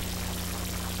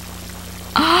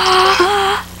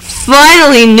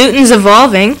 Finally, Newton's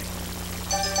evolving.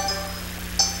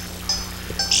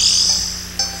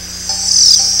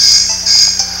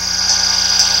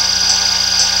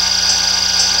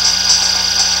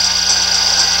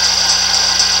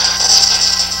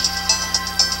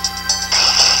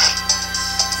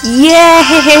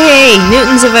 Yay!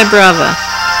 Newton's a Vibrava.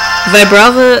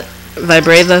 Vibrava,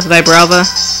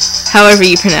 however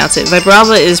you pronounce it.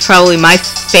 Vibrava is probably my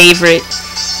favorite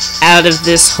out of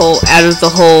the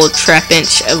whole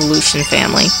Trapinch evolution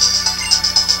family.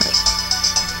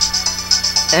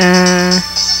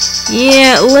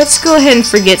 Yeah, let's go ahead and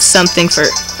forget something for,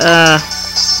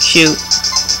 shoot.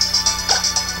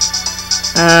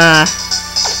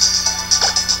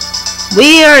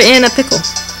 We are in a pickle.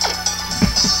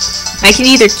 I can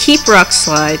either keep Rock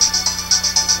Slide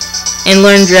and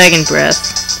learn Dragon Breath.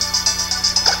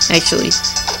 Actually,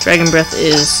 Dragon Breath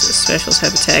is a special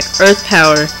type attack. Earth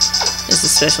Power is a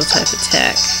special type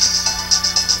attack.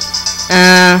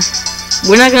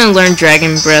 We're not gonna learn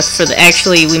Dragon Breath for the...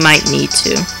 Actually, we might need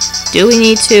to. Do we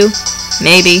need to?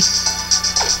 Maybe.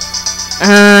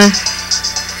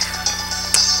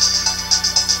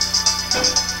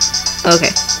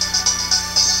 Okay.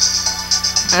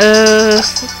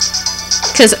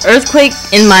 Because Earthquake,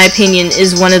 in my opinion,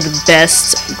 is one of the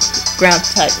best ground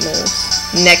type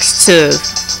moves. Next to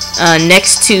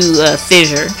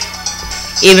Fissure.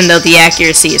 Even though the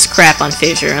accuracy is crap on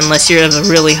Fissure, unless you're at a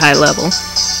really high level.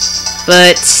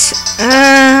 But,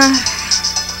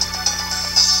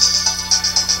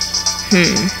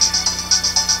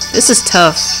 this is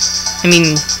tough. I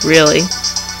mean, really.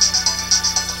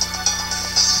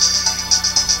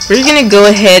 We're gonna go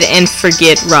ahead and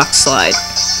forget Rock Slide.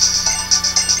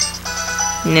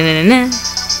 Na.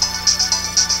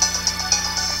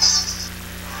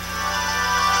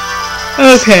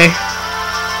 Okay.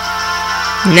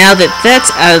 Now that that's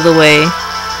out of the way,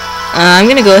 I'm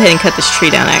gonna go ahead and cut this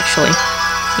tree down, actually.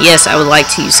 Yes, I would like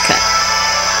to use cut.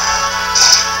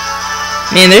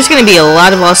 Man, there's gonna be a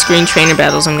lot of off-screen trainer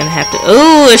battles I'm gonna have to...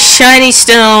 Ooh, a shiny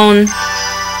stone!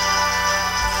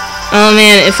 Oh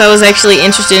man, if I was actually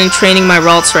interested in training my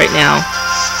Ralts right now.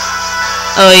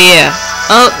 Oh yeah.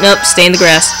 Oh, nope, stay in the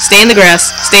grass. Stay in the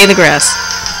grass. Stay in the grass.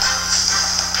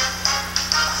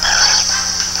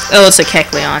 Oh, it's a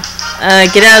Kecleon.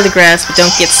 Get out of the grass, but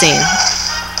don't get seen.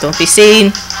 Don't be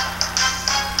seen.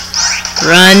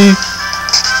 Run.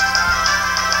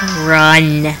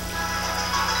 Run.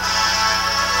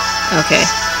 Okay.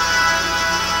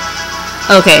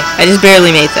 Okay, I just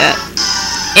barely made that.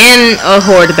 In a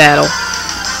horde battle.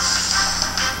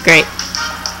 Great.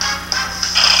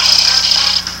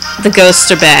 The ghosts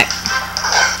are back.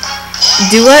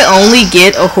 Do I only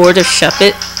get a horde of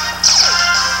Shuppet?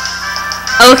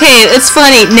 Okay, it's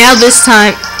funny. Now this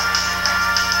time...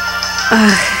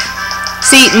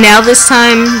 see, now this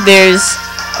time there's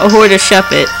a horde of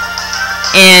Shuppet.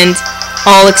 And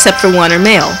all except for one are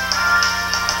male.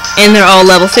 And they're all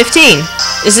level 15.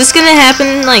 Is this gonna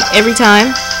happen, like, every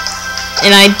time?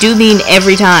 And I do mean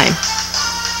every time.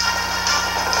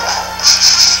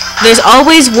 There's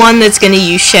always one that's gonna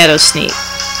use Shadow Sneak.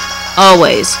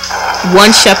 Always. One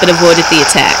Shuppet avoided the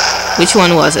attack. Which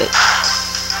one was it?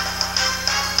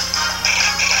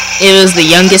 It was the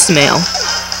youngest male.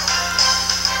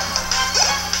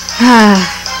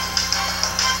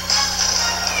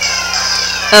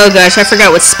 Oh gosh, I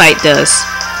forgot what Spite does.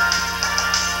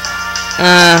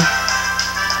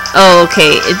 Oh,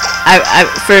 okay. I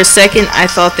for a second I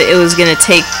thought that it was gonna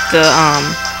take the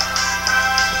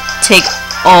take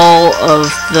all of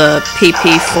the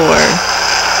PP for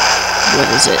what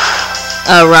is it?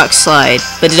 Rock Slide,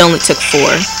 but it only took 4.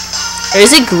 Or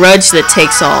is it Grudge that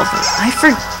takes all of them?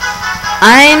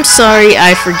 I'm sorry,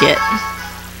 I forget.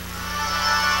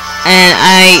 And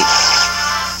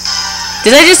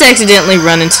Did I just accidentally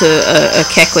run into a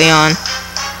Kecleon?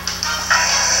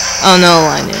 Oh no,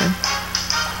 I knew.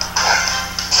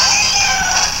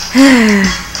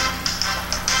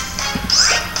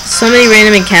 So many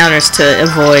random encounters to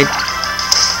avoid.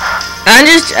 I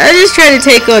just trying to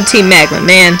take on Team Magma,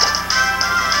 man.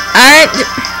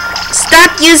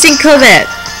 Stop using Covet,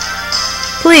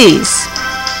 please.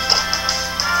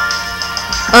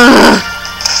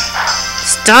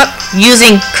 Stop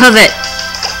using Covet.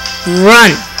 Run.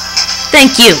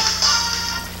 Thank you.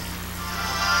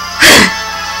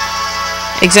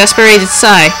 Exasperated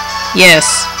sigh.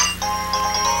 Yes.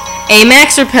 A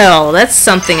Max Repel. That's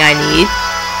something I need.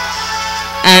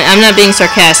 I'm not being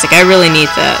sarcastic. I really need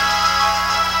that.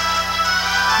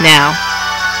 Now.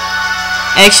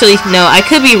 Actually, no, I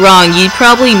could be wrong. You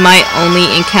probably might only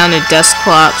encounter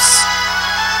Dusclops.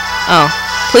 Oh,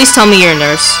 please tell me you're a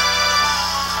nurse.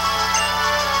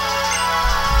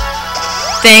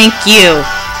 Thank you.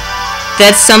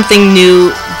 That's something new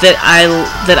that I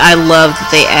love that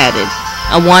they added.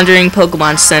 A wandering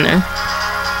Pokemon Center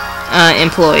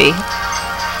employee.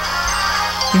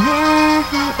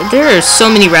 There are so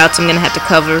many routes I'm gonna have to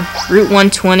cover. Route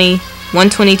 120,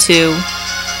 122.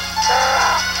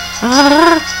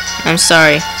 I'm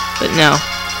sorry, but no.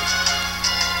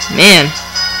 Man,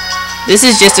 this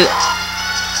is just a...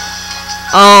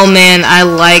 Oh man, I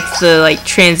like the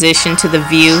transition to the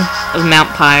view of Mount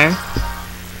Pyre.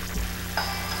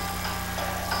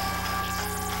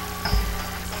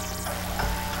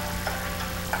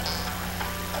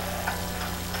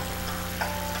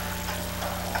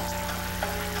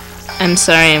 I'm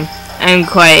sorry, I'm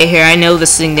quiet here. I know the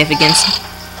significance.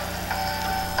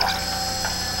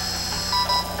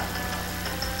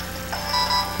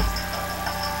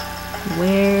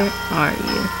 Where are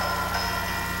you?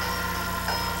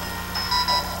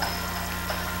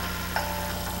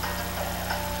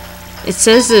 It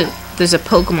says that there's a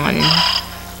Pokemon in here,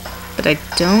 but I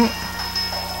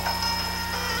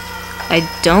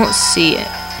don't see it.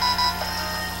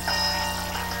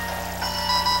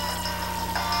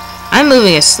 I'm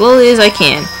moving as slowly as I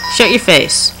can. Shut your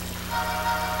face.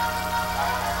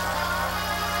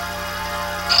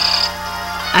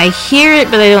 I hear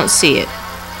it, but I don't see it.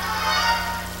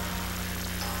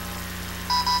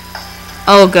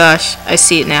 Oh gosh, I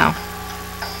see it now.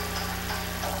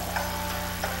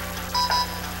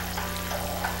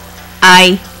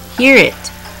 I hear it.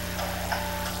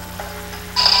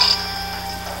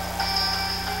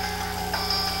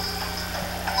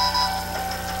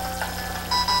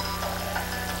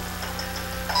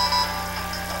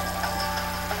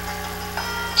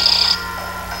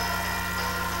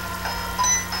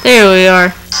 There we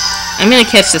are. I'm gonna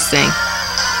catch this thing.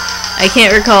 I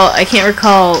can't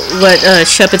recall what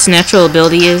Shuppet's natural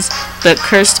ability is, but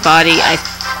Cursed Body,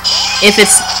 if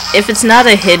it's not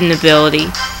a hidden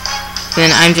ability,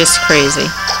 then I'm just crazy.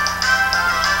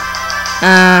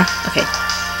 Okay.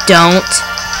 Don't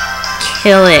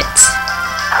kill it.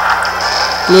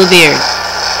 Bluebeard.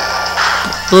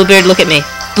 Bluebeard, look at me.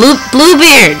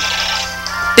 Bluebeard!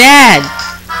 Bad!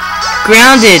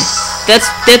 Grounded!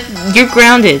 You're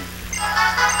grounded.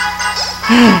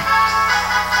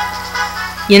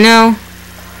 You know?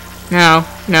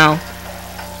 No.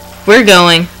 We're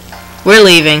going. We're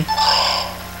leaving.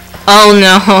 Oh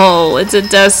no, it's a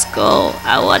Duskull.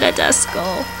 I want a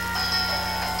Duskull.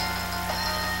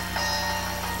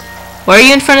 Why are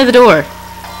you in front of the door?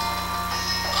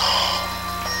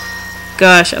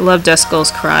 Gosh, I love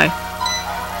Duskull's cry.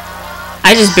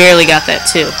 I just barely got that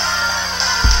too.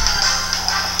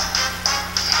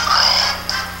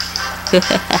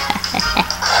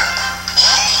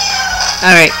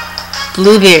 Alright,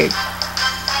 Bluebeard.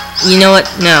 You know what?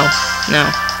 No.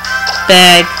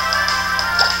 Bag.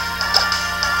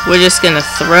 We're just gonna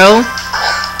throw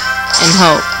and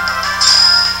hope.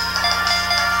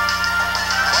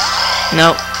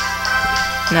 Nope.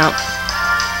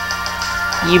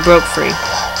 You broke free.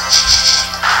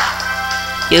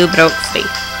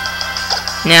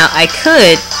 Now, I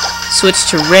could switch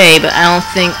to Ray, but I don't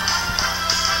think...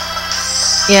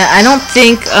 Yeah, I don't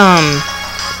think,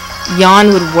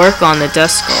 Yawn would work on the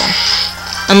Duskull.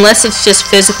 Unless it's just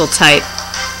physical type,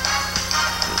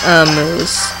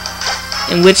 moves.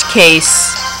 In which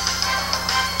case...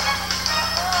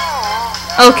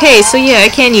 Okay, so yeah, I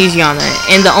can use Yawn on it.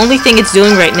 And the only thing it's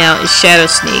doing right now is Shadow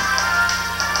Sneak.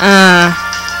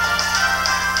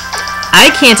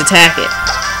 I can't attack it.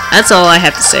 That's all I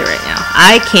have to say right now.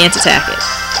 I can't attack it.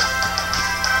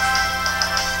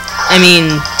 I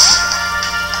mean...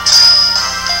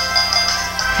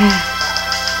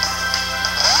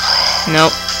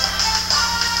 Nope.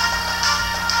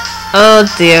 Oh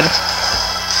dear.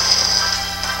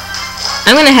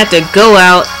 I'm gonna have to go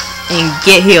out and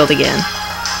get healed again.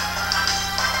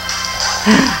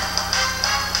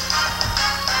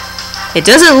 It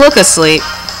doesn't look asleep.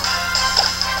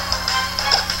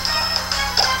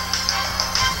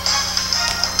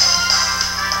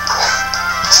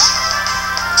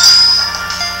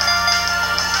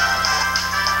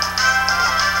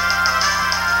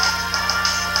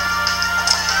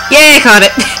 Yay, I caught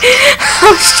it.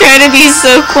 I was trying to be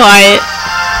so quiet.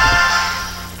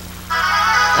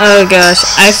 Oh gosh,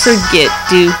 I forget,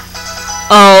 dude.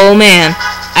 Oh man,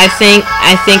 I think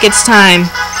it's time.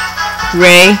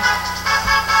 Ray,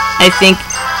 I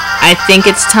think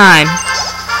it's time.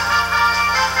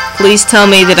 Please tell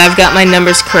me that I've got my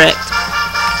numbers correct.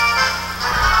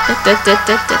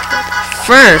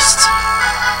 First,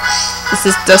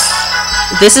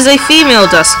 this is a female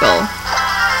Duskull.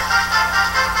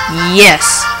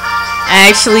 Yes, I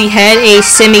actually had a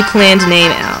semi-planned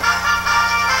name out.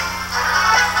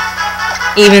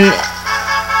 Even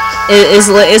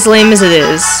as lame as it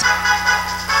is.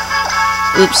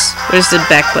 Oops, where's the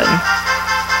back button?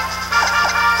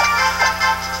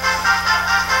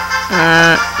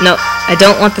 No, I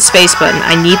don't want the space button.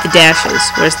 I need the dashes.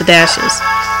 Where's the dashes?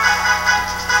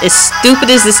 As stupid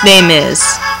as this name is.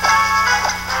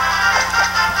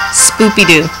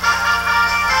 Spoopy-doo.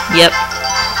 Yep.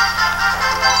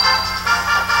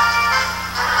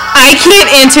 I can't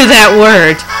enter that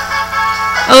word.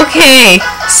 Okay,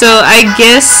 so I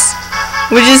guess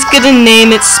we're just gonna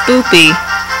name it Spoopy.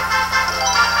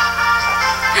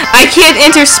 I can't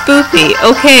enter Spoopy.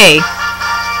 Okay.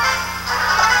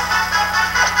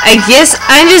 I guess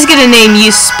I'm just gonna name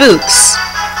you Spooks.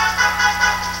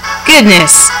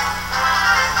 Goodness.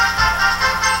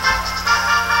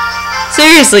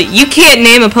 Seriously, you can't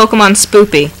name a Pokemon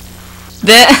Spoopy.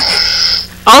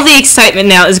 All the excitement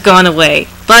now is gone away.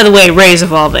 By the way, Ray's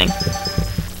evolving.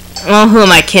 Well, who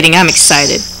am I kidding? I'm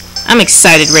excited. I'm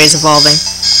excited Ray's evolving.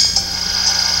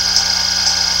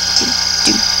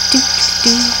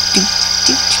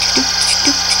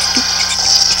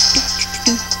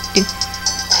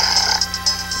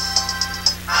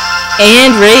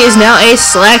 And Ray is now a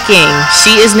slacking.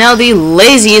 She is now the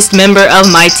laziest member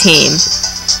of my team.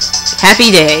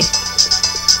 Happy day.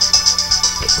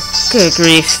 Good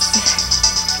grief.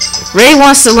 Ray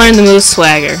wants to learn the move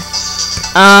Swagger.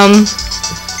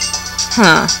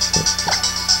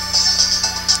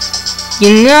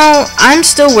 You know, I'm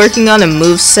still working on a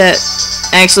move set.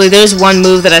 Actually, there's one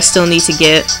move that I still need to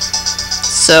get.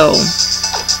 So,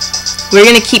 we're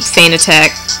gonna keep Feint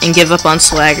Attack and give up on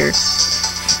Swagger.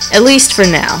 At least for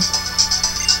now.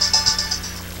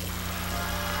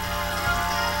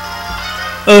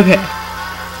 Okay.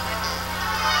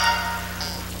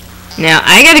 Now,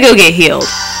 I gotta go get healed.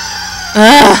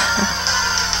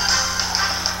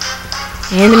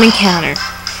 Random encounter.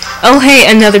 Oh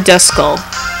hey, another Duskull.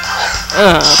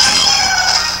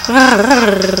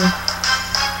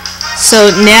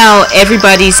 So now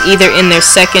everybody's either in their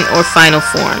second or final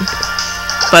form.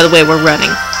 By the way, we're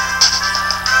running.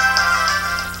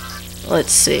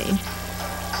 Let's see.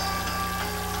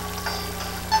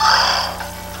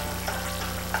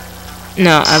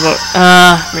 No, I won't.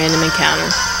 Random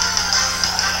encounter.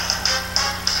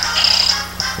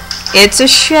 It's a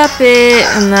Shuppet.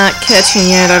 I'm not catching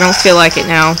it. I don't feel like it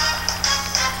now.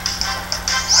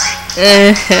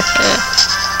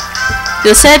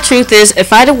 The sad truth is,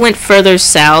 if I'd have went further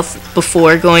south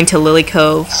before going to Lily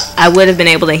Cove, I would have been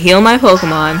able to heal my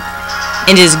Pokemon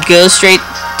and just go straight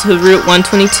to Route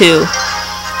 122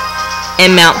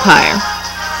 and Mount Pyre.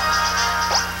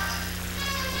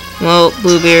 Well,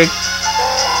 Bluebeard.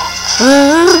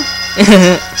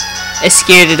 I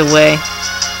scared it away.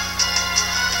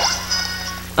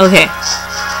 Okay.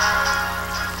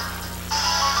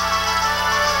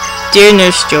 Dear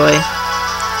Nurse Joy,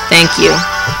 thank you.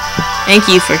 Thank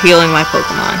you for healing my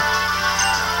Pokemon.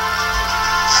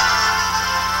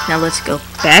 Now let's go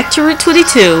back to Route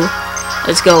 22.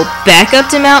 Let's go back up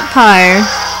to Mount Pyre.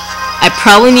 I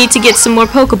probably need to get some more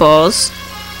Pokeballs.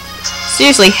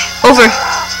 Seriously, over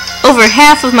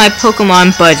half of my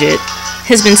Pokemon budget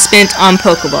has been spent on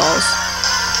Pokeballs.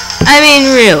 I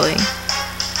mean, really.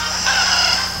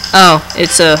 Oh,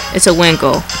 it's a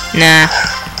Winkle. Nah.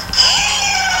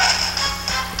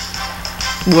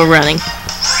 We're running.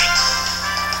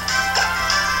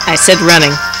 I said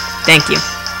running. Thank you.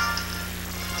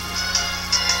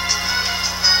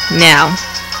 Now,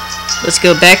 let's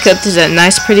go back up to that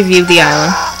nice pretty view of the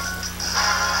island.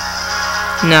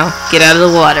 No, get out of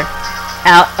the water.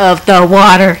 Out of the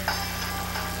water.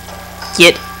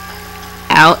 Get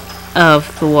out of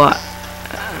the water.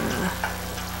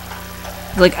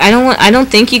 Like, I don't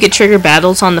think you could trigger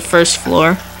battles on the first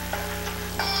floor.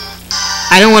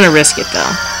 I don't want to risk it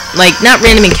though. Like, not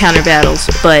random encounter battles,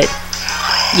 but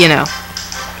you know,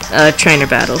 trainer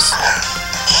battles.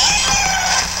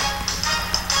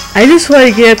 I just want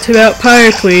to get up to Mount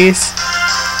Pyre, please.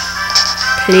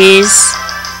 Please.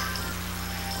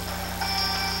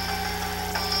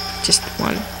 Just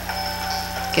one.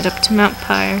 Get up to Mount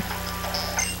Pyre.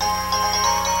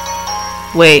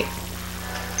 Wait.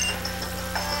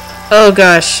 Oh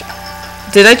gosh.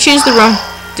 Did I choose the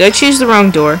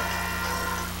wrong door?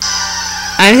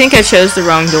 I think I chose the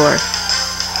wrong door.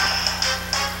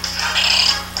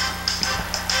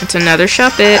 It's another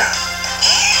shop it.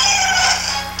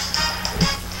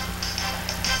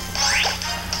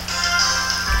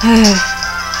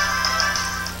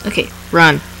 Okay,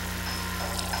 run.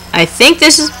 I think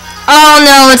this is... Oh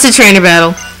no, it's a trainer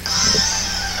battle.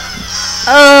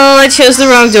 Oh, I chose the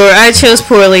wrong door. I chose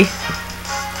poorly.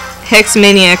 Hex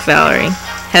Maniac Valerie.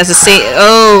 Has a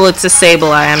Oh, it's a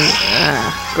Sableye.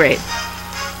 Great.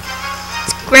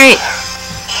 It's great.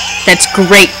 That's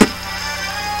grape.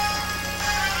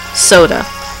 Soda.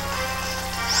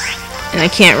 And I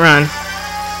can't run.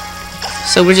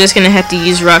 So we're just gonna have to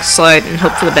use Rock Slide and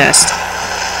hope for the best.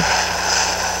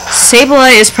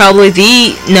 Sableye is probably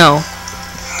the... No.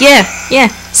 Yeah.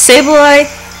 Sableye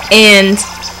and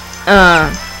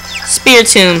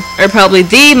Spiritomb are probably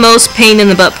the most pain in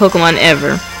the butt Pokemon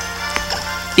ever.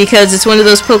 Because it's one of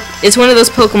those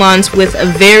Pokemons with a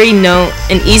very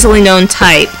easily known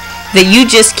type that you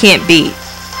just can't beat.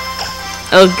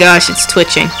 Oh gosh, it's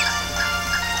twitching.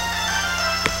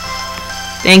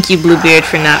 Thank you, Bluebeard,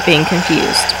 for not being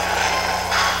confused.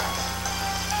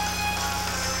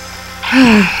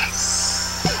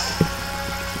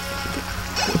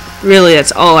 Really,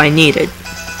 that's all I needed.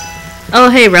 Oh,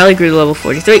 hey, Rally grew to level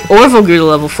 43. Orville grew to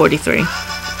level 43.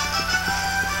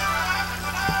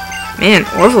 Man,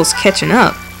 Orville's catching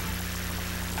up.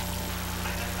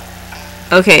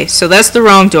 Okay, so that's the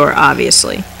wrong door,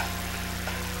 obviously.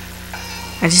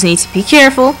 I just need to be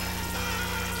careful.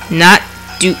 Not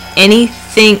do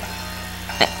anything...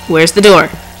 Where's the door?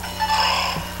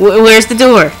 Where's the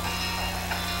door?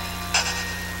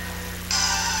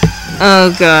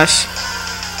 Oh, gosh.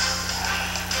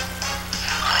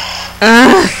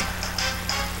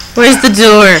 Where's the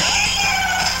door?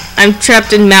 I'm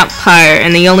trapped in Mount Pyre,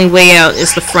 and the only way out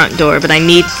is the front door. But I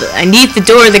need the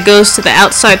door that goes to the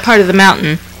outside part of the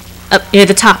mountain, up near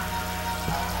the top.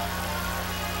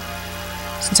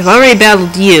 Since I've already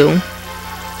battled you,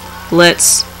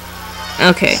 let's...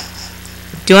 Okay.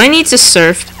 Do I need to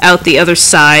surf out the other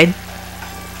side?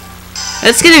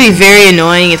 That's gonna be very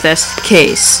annoying if that's the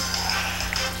case.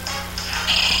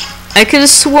 I could have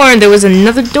sworn there was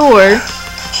another door.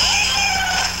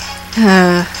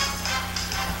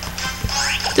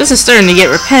 This is starting to get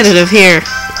repetitive here.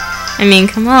 I mean,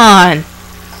 come on.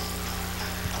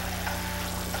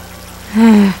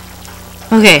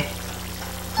 Okay.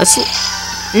 Let's...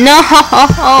 No!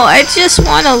 I just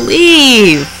want to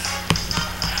leave!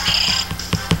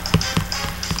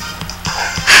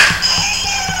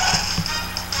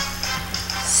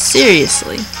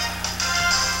 Seriously.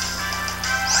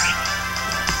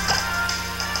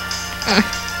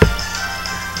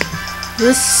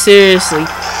 This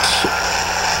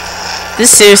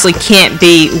seriously can't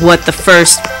be what the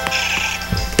first...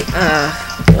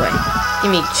 boy.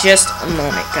 Give me just a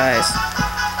moment, guys.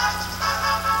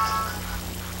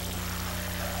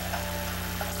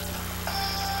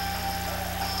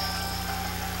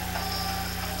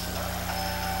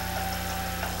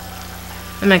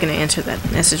 I'm not going to answer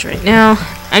that message right now.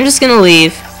 I'm just going to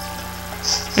leave.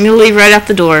 I'm going to leave right out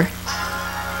the door.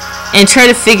 And try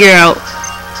to figure out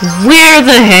where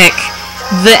the heck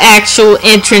the actual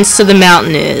entrance to the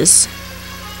mountain is.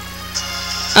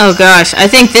 Oh gosh, I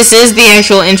think this is the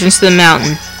actual entrance to the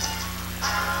mountain.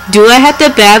 Do I have to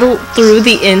battle through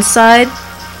the inside?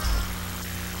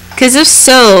 Because if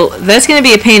so, that's going to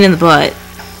be a pain in the butt.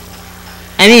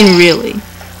 I mean, really.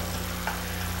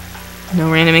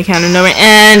 No random encounter,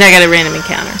 and I got a random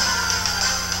encounter.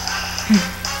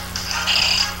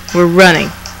 We're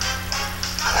running.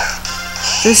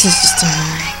 This is just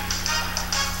annoying.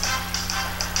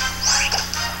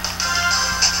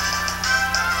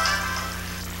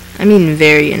 I mean,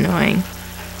 very annoying.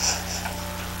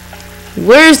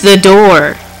 Where's the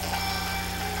door?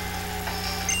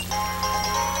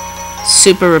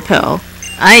 Super repel.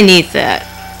 I need that.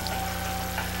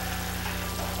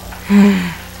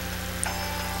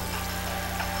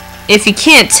 If you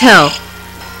can't tell,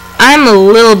 I'm a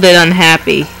little bit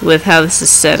unhappy with how this is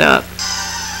set up.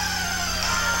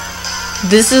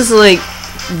 This is like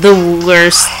the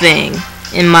worst thing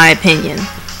in my opinion.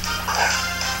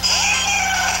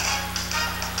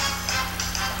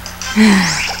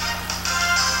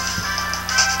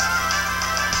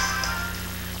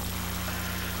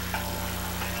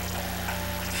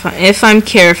 If I'm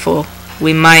careful,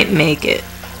 we might make it.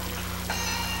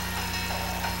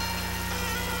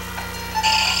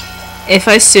 If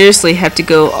I seriously have to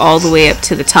go all the way up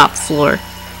to the top floor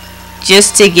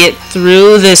just to get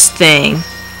through this thing.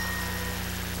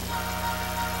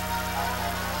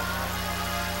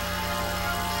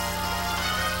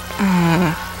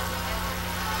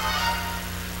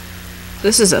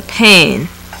 This is a pain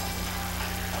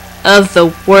of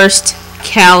the worst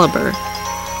caliber.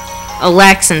 A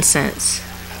laxin sense.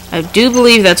 I do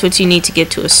believe that's what you need to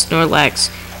get to a Snorlax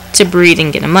to breed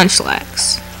and get a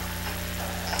Munchlax.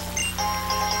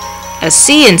 A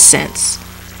sea incense.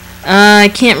 I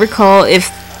can't recall if...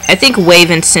 I think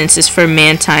wave incense is for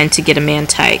Mantine to get a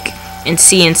Mantike, and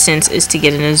sea incense is to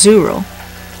get an Azurill.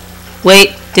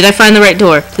 Wait, did I find the right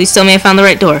door? Please tell me I found the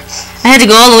right door. I had to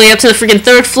go all the way up to the freaking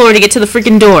 3rd floor to get to the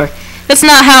freaking door. That's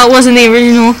not how it was in the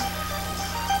original.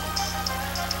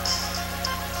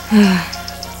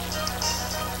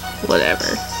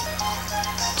 Whatever.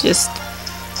 Just...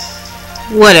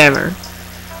 whatever.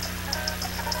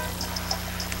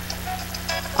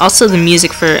 Also the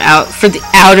music for the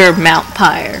outer Mount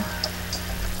Pyre.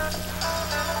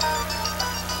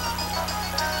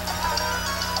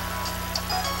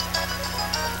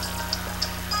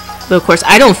 But of course,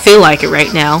 I don't feel like it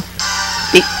right now.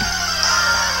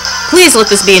 Please let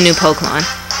this be a new Pokemon.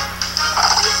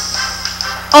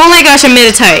 Oh my gosh, a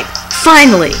Meditite!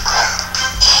 Finally!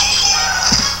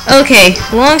 Okay,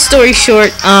 long story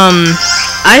short,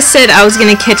 I said I was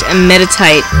gonna catch a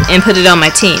Meditite and put it on my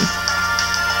team.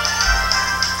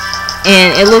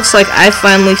 And it looks like I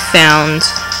finally found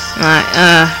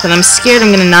but I'm scared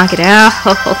I'm gonna knock it out.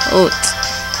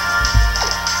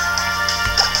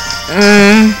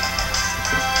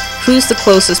 Who's the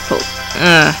closest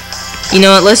you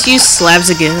know what, let's use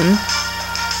Slabzagoon.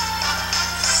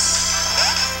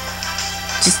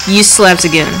 Just use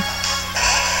Slabzagoon.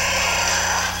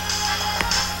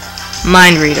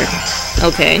 Mind Reader.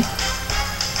 Okay.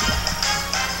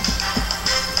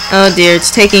 Oh dear,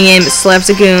 it's taking aim at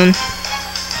Slabzagoon.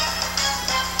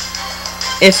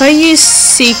 If I use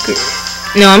Secret...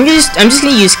 No, I'm just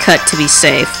gonna use Cut to be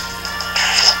safe.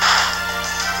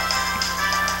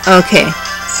 Okay.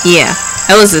 Yeah.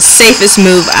 That was the safest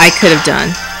move I could have done.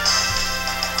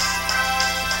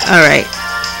 Alright.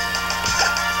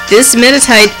 This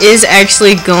Meditite is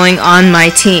actually going on my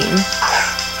team.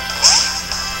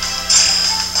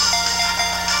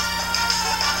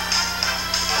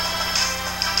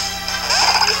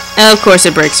 Of course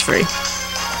it breaks free.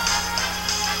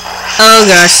 Oh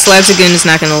gosh, Slabzagoon is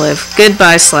not gonna live.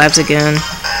 Goodbye, Slabzagoon.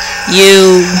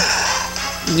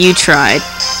 You tried.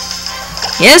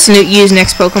 Yes, use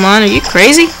next Pokemon. Are you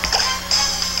crazy?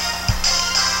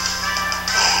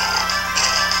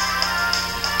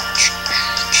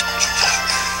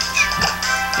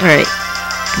 Alright.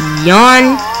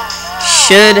 Yawn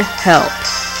should help.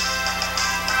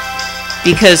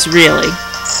 Because really.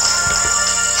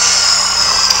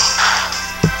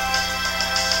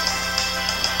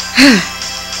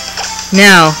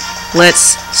 Now,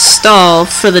 let's stall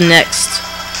for the next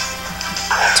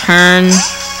turn.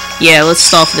 Yeah, let's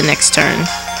stall for the next turn.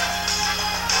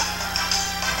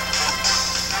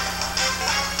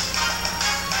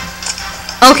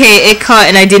 Okay, it caught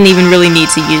and I didn't even really need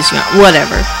to use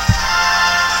whatever.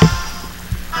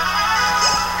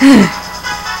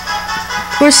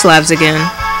 Poor Slabzagoon.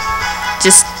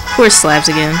 Just poor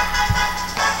Slabzagoon.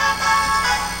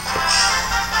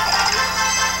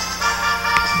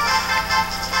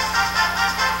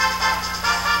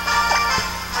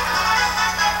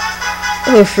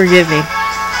 Oh, forgive me.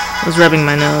 I was rubbing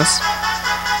my nose.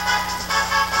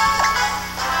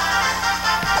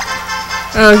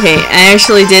 Okay, I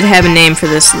actually did have a name for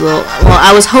this little... Well,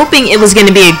 I was hoping it was going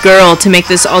to be a girl to make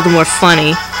this all the more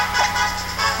funny.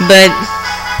 But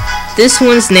this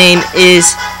one's name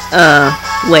is...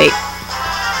 wait.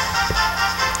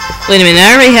 Wait a minute,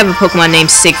 I already have a Pokemon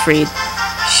named Siegfried.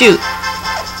 Shoot.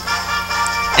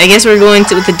 I guess we're going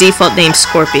with the default name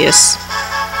Scorpius.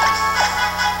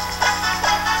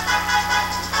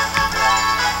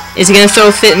 Is he gonna throw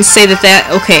a fit and say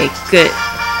that? Okay, good.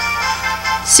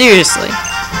 Seriously.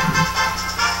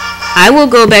 I will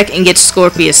go back and get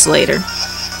Scorpius later.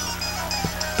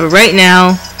 But right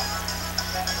now...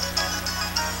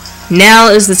 Now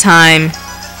is the time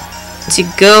to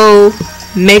go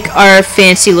make our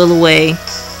fancy little way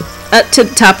up to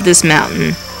the top of this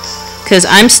mountain. Because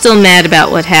I'm still mad about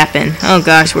what happened. Oh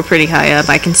gosh, we're pretty high up.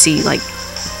 I can see, like,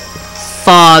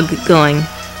 fog going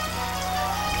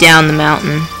down the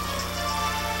mountain.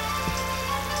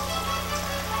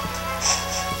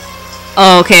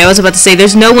 Oh, okay, I was about to say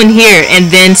there's no one here, and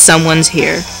then someone's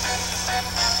here.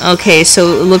 Okay,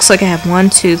 so it looks like I have 1,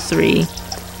 2, 3.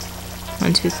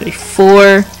 1, 2, 3,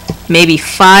 4, maybe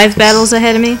 5 battles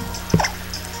ahead of me.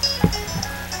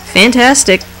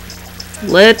 Fantastic.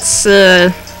 Let's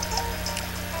do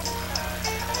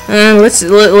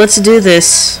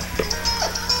this.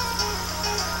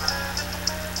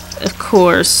 Of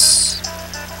course.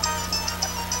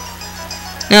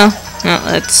 No,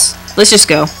 let's just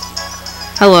go.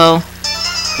 Hello.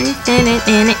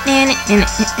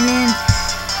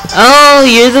 Oh,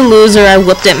 you're the loser I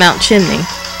whooped at Mount Chimney.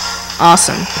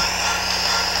 Awesome.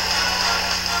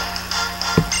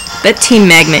 That Team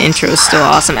Magma intro is still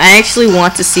awesome. I actually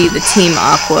want to see the Team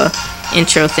Aqua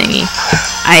intro thingy.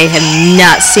 I have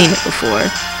not seen it before.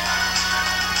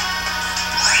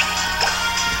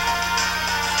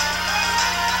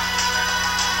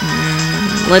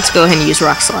 Let's go ahead and use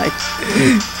Rock Slide.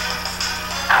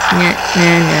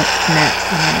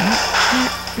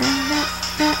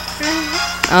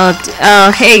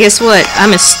 Oh, hey, guess what?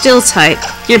 I'm a Steel type.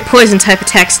 Your poison type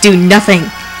attacks do nothing.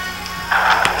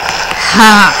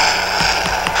 Ha!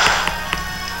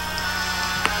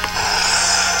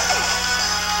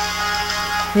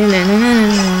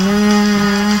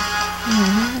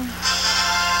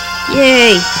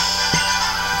 Yay!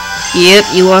 Yep,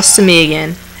 you lost to me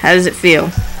again. How does it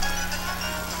feel?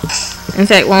 In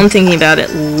fact, while I'm thinking about it,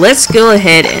 let's go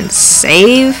ahead and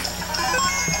save.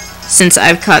 Since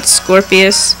I've caught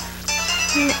Scorpius.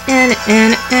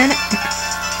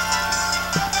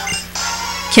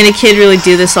 Can a kid really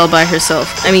do this all by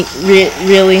herself? I mean,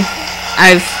 really?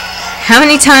 How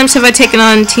many times have I taken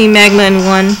on Team Magma and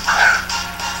won?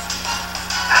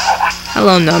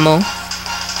 Hello, Nummel.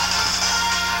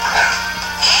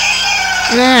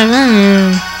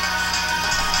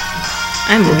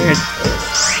 I'm weird.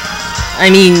 I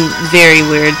mean, very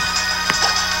weird.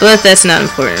 But that's not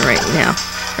important right now.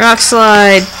 Rock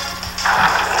Slide.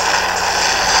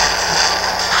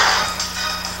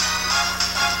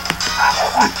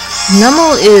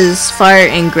 Nummel is fire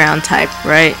and ground type,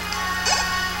 right?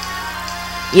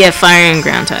 Yeah, fire and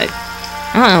ground type.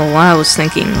 I don't know why I was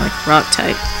thinking like rock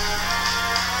type.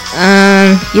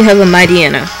 You have a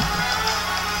Mightyena.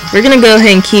 We're gonna go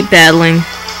ahead and keep battling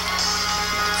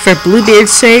for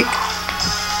Bluebeard's sake.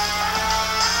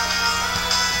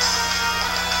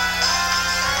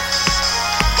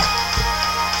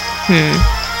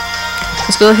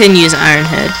 Let's go ahead and use Iron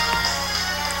Head.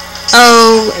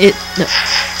 Oh, no,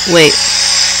 wait.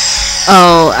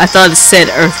 Oh, I thought it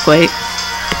said Earthquake.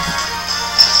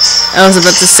 I was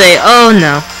about to say, oh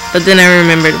no. But then I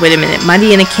remembered, wait a minute,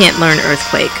 Mightyena can't learn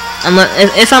Earthquake. Unless,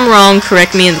 if I'm wrong,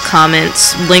 correct me in the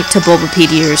comments. Link to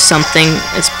Bulbapedia or something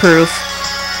as proof.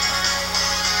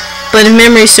 But if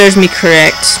memory serves me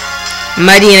correct,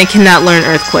 Mightyena cannot learn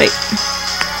Earthquake.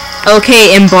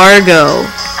 Okay, Embargo.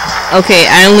 Okay,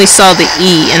 I only saw the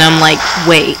E, and I'm like,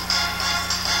 wait.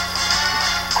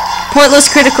 Pointless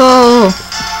critical!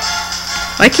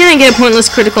 Why can't I get a pointless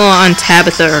critical on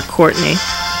Tabitha or Courtney?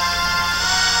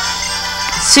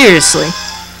 Seriously.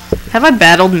 Have I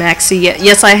battled Maxie yet?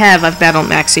 Yes, I have. I've battled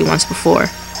Maxie once before.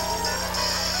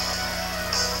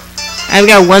 I've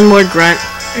got one more grunt.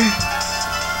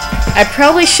 I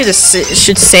probably should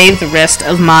save the rest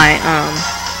of my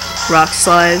rock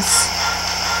slides.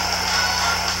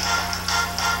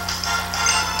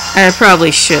 I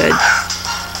probably should.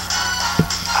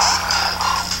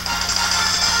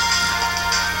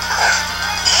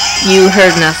 You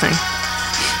heard nothing.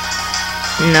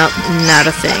 Nope, not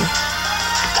a thing.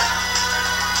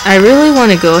 I really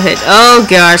want to go ahead. Oh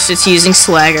gosh, it's using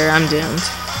Swagger. I'm doomed.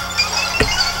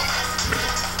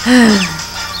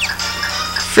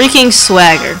 Freaking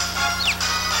Swagger.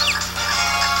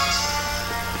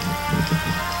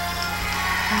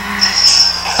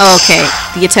 Okay,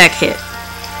 the attack hit.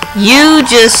 You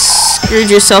just screwed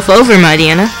yourself over,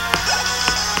 Mightyena.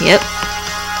 Yep.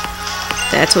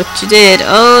 That's what you did.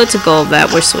 Oh, it's a gold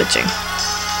bat. We're switching.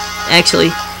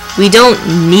 Actually, we don't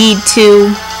need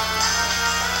to.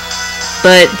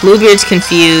 But Bluebeard's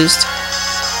confused.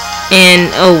 And,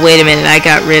 oh, wait a minute. I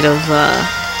got rid of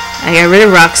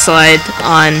Rock Slide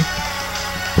on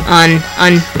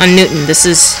Newton. This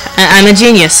is... I'm a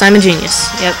genius. I'm a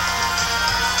genius. Yep.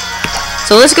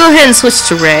 So let's go ahead and switch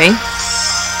to Ray.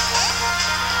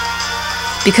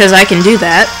 Because I can do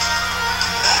that.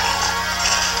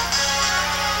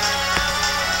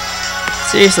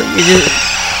 Seriously,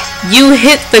 you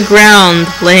hit the ground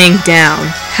laying down.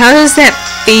 How does that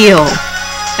feel?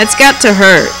 That's got to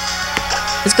hurt.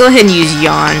 Let's go ahead and use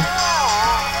Yawn.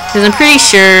 Because I'm pretty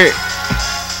sure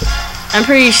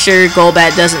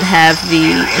Golbat doesn't have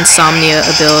the Insomnia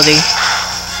ability.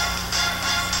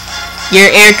 Your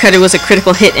air cutter was a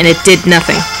critical hit and it did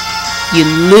nothing. You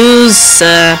lose,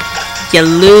 you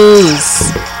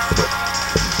lose.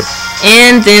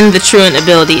 And then the Truant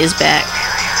ability is back.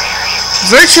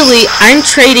 Virtually, I'm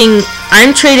trading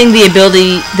the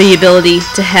ability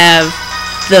to have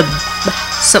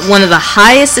one of the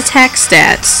highest attack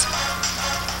stats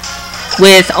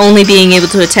with only being able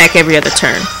to attack every other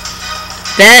turn.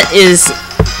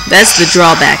 That's the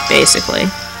drawback, basically.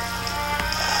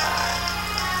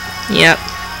 Yep.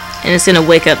 And it's gonna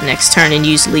wake up next turn and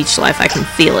use Leech Life. I can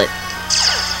feel it.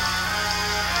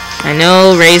 I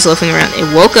know Ray's loafing around. It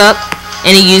woke up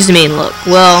and it used Main Look.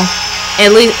 Well,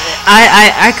 at least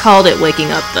I called it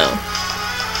waking up though.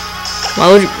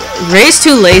 Well, Ray's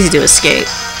too lazy to escape.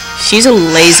 She's a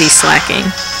lazy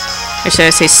slacking. Or should I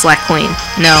say slack queen?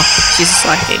 No, she's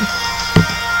slacking.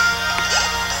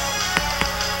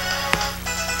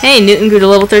 Hey, Newton grew to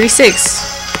level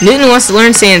 36. Newton wants to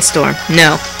learn Sandstorm.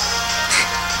 No.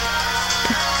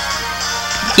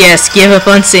 Yes, give up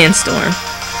on Sandstorm.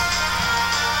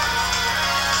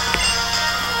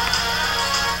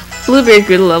 Bluebeard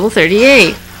grew to level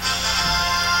 38.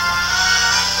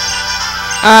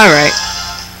 Alright.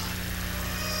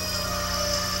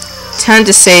 Time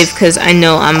to save because I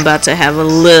know I'm about to have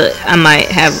I might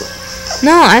have...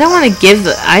 No, I don't want to give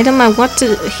the item. I want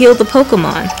to heal the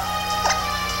Pokemon.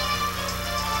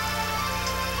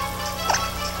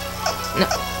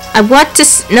 I want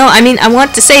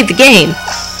to save the game.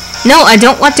 No, I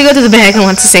don't want to go to the bag. I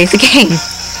want to save the game.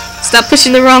 Stop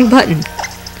pushing the wrong button.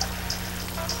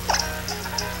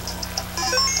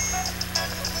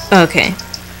 Okay.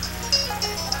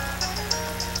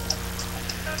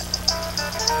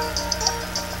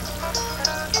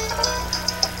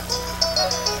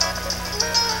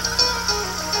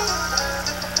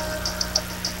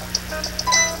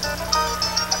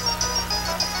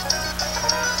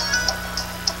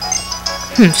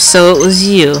 So it was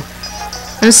you.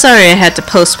 I'm sorry I had to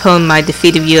postpone my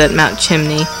defeat of you at Mount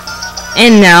Chimney.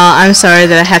 And now I'm sorry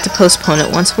that I had to postpone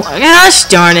it once more. Gosh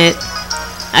darn it!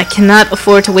 I cannot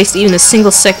afford to waste even a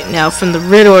single second now from the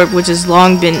red orb which has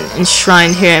long been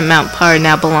enshrined here at Mount Par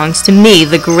now belongs to me,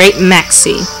 the great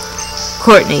Maxie.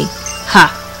 Courtney.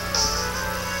 Ha.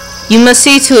 You must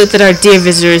see to it that our dear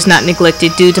visitor is not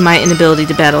neglected due to my inability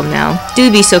to battle now.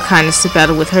 Do be so kind as to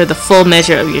battle with her the full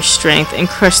measure of your strength and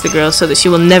crush the girl so that she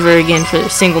will never again for a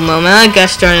single moment. Ah,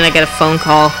 gosh darn it, I got a phone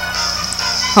call.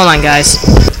 Hold on, guys.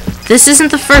 This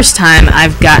isn't the first time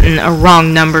I've gotten a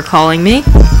wrong number calling me.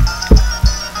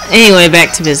 Anyway,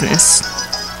 back to business.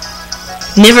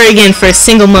 Never again for a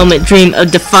single moment dream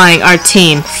of defying our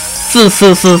team. Foo.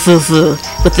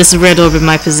 With this red orb in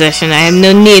my possession, I have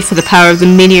no need for the power of the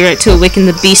meteorite to awaken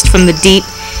the beast from the deep.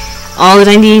 All that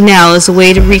I need now is a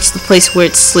way to reach the place where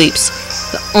it sleeps.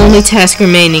 The only task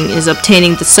remaining is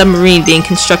obtaining the submarine being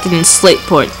constructed in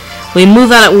Slateport. We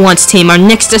move out at once, team. Our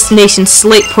next destination,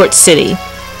 Slateport City.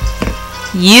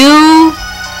 You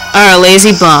are a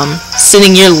lazy bum,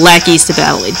 sending your lackeys to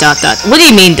battle it. ... What do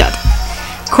you mean, ...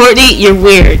 Courtney, you're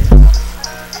weird.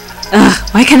 Ugh,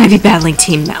 why can't I be battling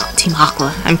Team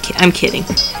Aqua? I'm kidding.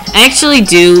 I actually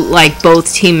do like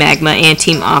both Team Magma and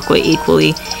Team Aqua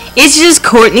equally. It's just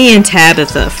Courtney and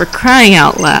Tabitha, for crying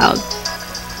out loud.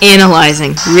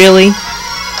 Analyzing. Really?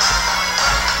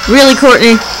 Really,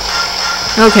 Courtney?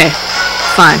 Okay.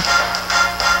 Fine.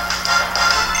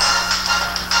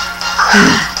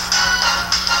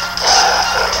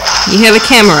 You have a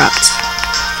Camerupt.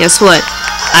 Guess what?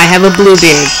 I have a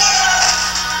Bluebeard.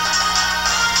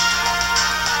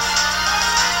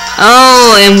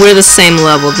 Oh, and we're the same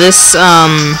level. This,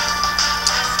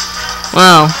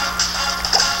 well,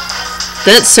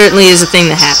 that certainly is a thing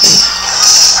that happened.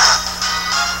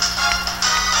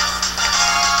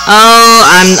 Oh,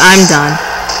 I'm done.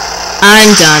 I'm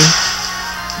done.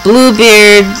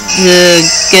 Bluebeard,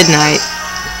 good night.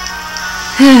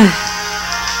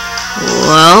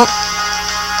 Well,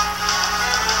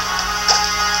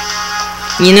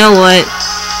 you know what?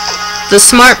 The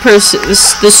smart person, the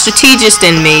strategist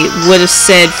in me would have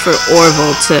said for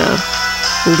Orville to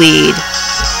lead.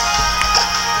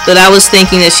 But I was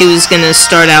thinking that she was going to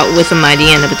start out with a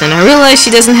Mightyena, but then I realized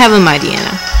she doesn't have a Mightyena.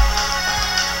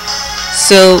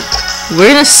 So,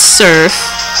 we're going to surf.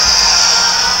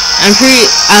 I'm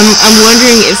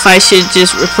wondering if I should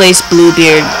just replace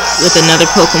Bluebeard with another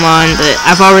Pokemon, but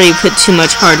I've already put too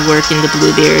much hard work into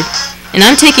Bluebeard. And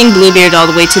I'm taking Bluebeard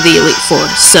all the way to the Elite Four,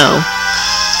 so...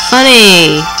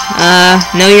 Funny.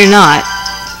 No you're not.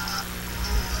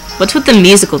 What's with the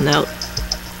musical note?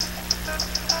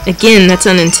 Again, that's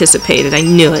unanticipated. I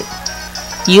knew it.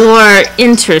 You are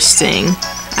interesting.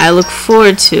 I'm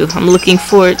looking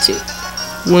forward to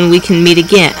when we can meet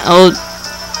again. Oh,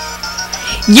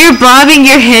 you're bobbing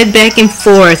your head back and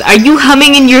forth. Are you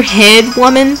humming in your head,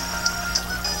 woman?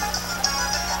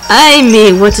 I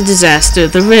mean, what a disaster.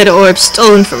 The red orb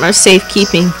stolen from our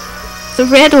safekeeping. The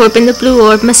red orb and the blue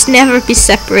orb must never be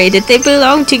separated. They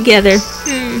belong together.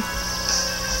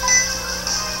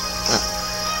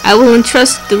 I will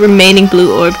entrust the remaining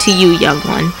blue orb to you, young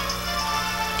one.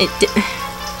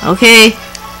 Okay.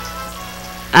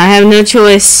 I have no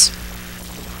choice.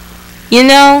 You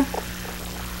know?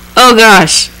 Oh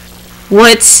gosh.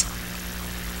 What?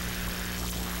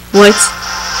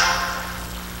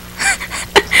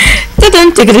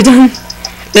 Dun-dun-dun-dun-dun.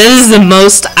 That is the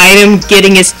most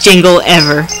item-gettingest jingle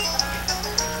ever.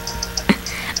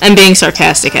 I'm being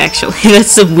sarcastic, actually.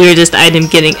 That's the weirdest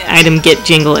item-get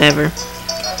jingle ever.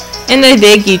 And I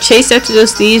beg you, chase after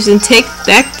those thieves and take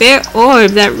back their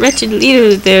orb. That wretched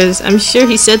leader of theirs. I'm sure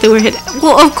he said they were headed...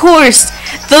 Well, of course!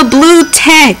 The blue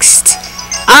text!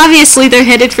 Obviously, they're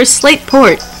headed for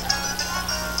Slateport.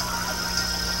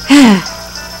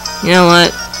 You know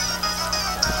what?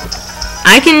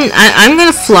 I'm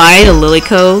gonna fly to Lily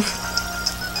Cove.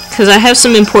 Because I have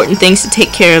some important things to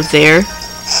take care of there.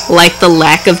 Like the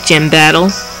lack of gem battle.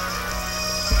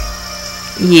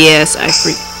 Yes,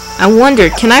 I wonder,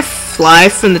 can I fly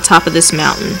from the top of this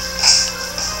mountain?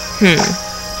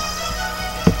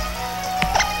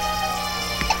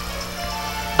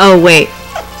 Oh, wait.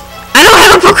 I don't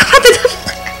have a Pokemon that does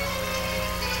fly.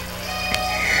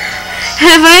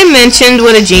 Have I mentioned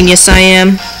what a genius I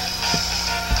am?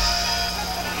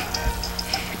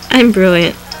 I'm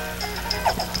brilliant.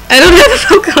 I don't have a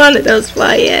Pokemon that does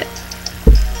fly yet.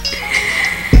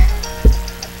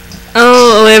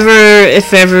 Oh,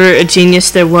 if ever a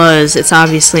genius there was, it's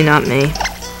obviously not me.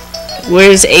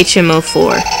 Where's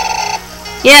HM04?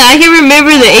 Yeah, I can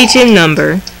remember the HM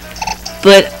number,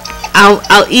 but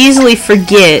I'll easily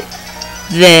forget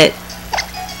that.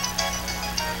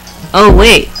 Oh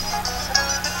wait,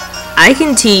 I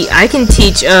can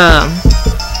teach.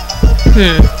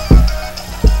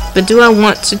 But do I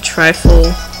want to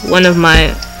trifle one of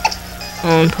my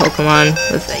own Pokemon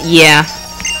with?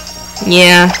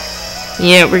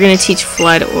 Yeah, we're gonna teach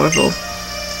Fly to Orville.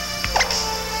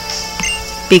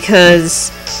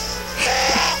 Because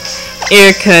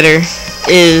Air Cutter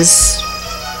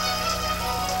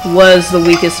was the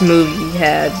weakest move he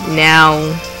had.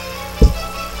 Now.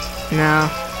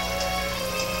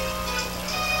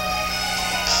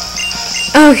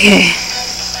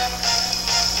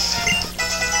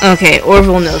 Okay,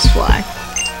 Orville knows Fly.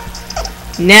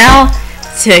 Now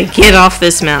to get off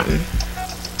this mountain.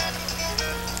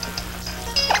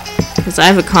 Because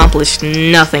I've accomplished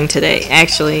nothing today,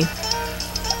 actually.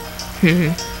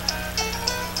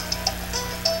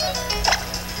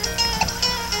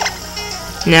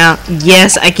 Now,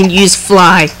 yes, I can use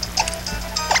Fly.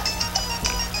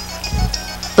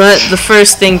 But the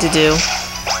first thing to do...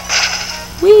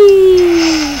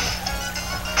 Whee!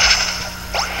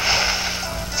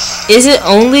 Is it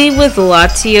only with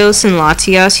Latios and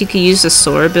Latias you can use the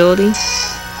Soar ability?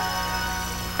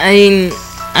 I mean,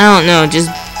 I don't know, just...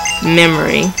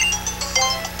 memory.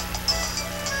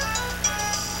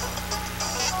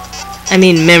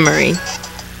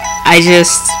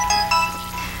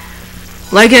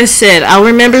 Like I said, I'll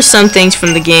remember some things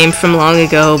from the game from long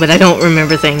ago, but I don't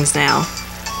remember things now.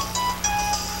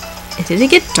 Did it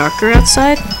get darker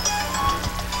outside?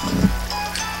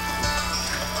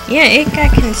 Yeah, it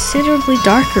got considerably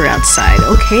darker outside.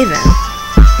 Okay then.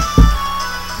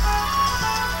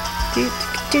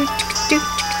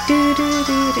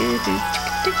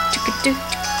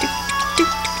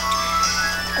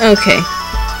 Okay.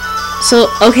 So,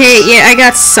 yeah, I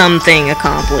got something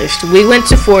accomplished. We went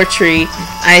to Fortree.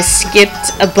 I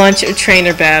skipped a bunch of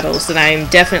trainer battles that I'm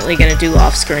definitely going to do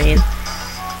off screen.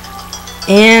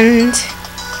 And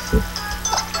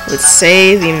let's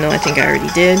save, even though I think I already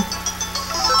did.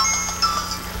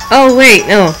 Oh, wait,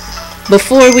 no.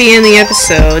 Before we end the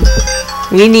episode,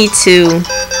 we need to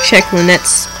check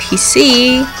Lynette's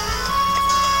PC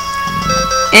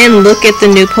and look at the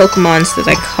new Pokemons that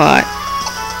I caught.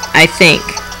 I think.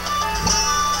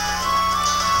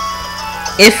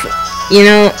 If, you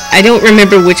know, I don't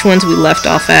remember which ones we left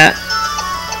off at.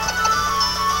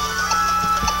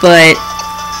 But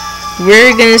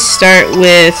we're gonna start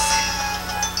with...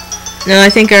 No, I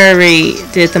think I already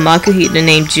did the Makuhita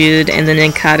named Jude and the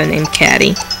Ninkata named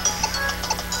Caddy.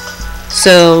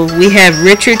 So we have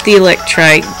Richard the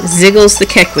Electrike, Ziggles the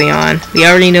Kecleon. We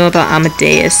already know about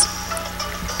Amadeus.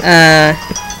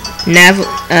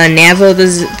 Navo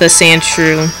the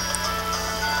Sandshrew,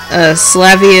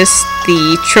 Slavius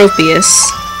the Tropius,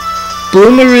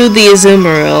 Bloomaroo the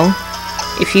Azumarill.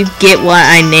 If you get why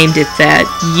I named it that,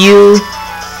 you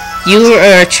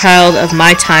are a child of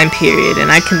my time period,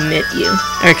 and I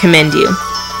commend you.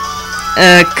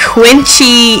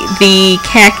 Quinchy the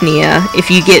Cacnea. If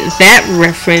you get that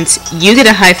reference, you get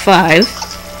a high five.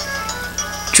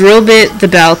 Drillbit the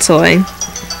Baltoy,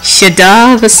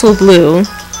 Shada the Solblue,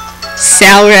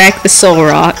 Salrak the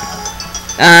Solrock.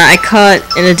 I caught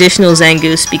an additional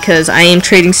Zangoose because I am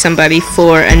trading somebody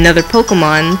for another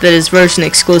Pokemon that is version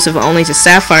exclusive only to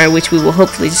Sapphire, which we will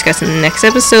hopefully discuss in the next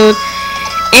episode.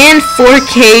 And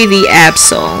 4K the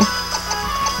Absol.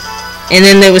 And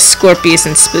then there was Scorpius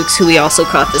and Spooks, who we also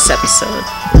caught this episode.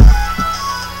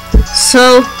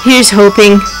 So, here's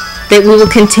hoping that we will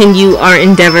continue our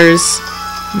endeavors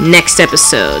next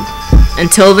episode.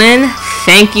 Until then,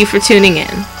 thank you for tuning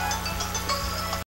in.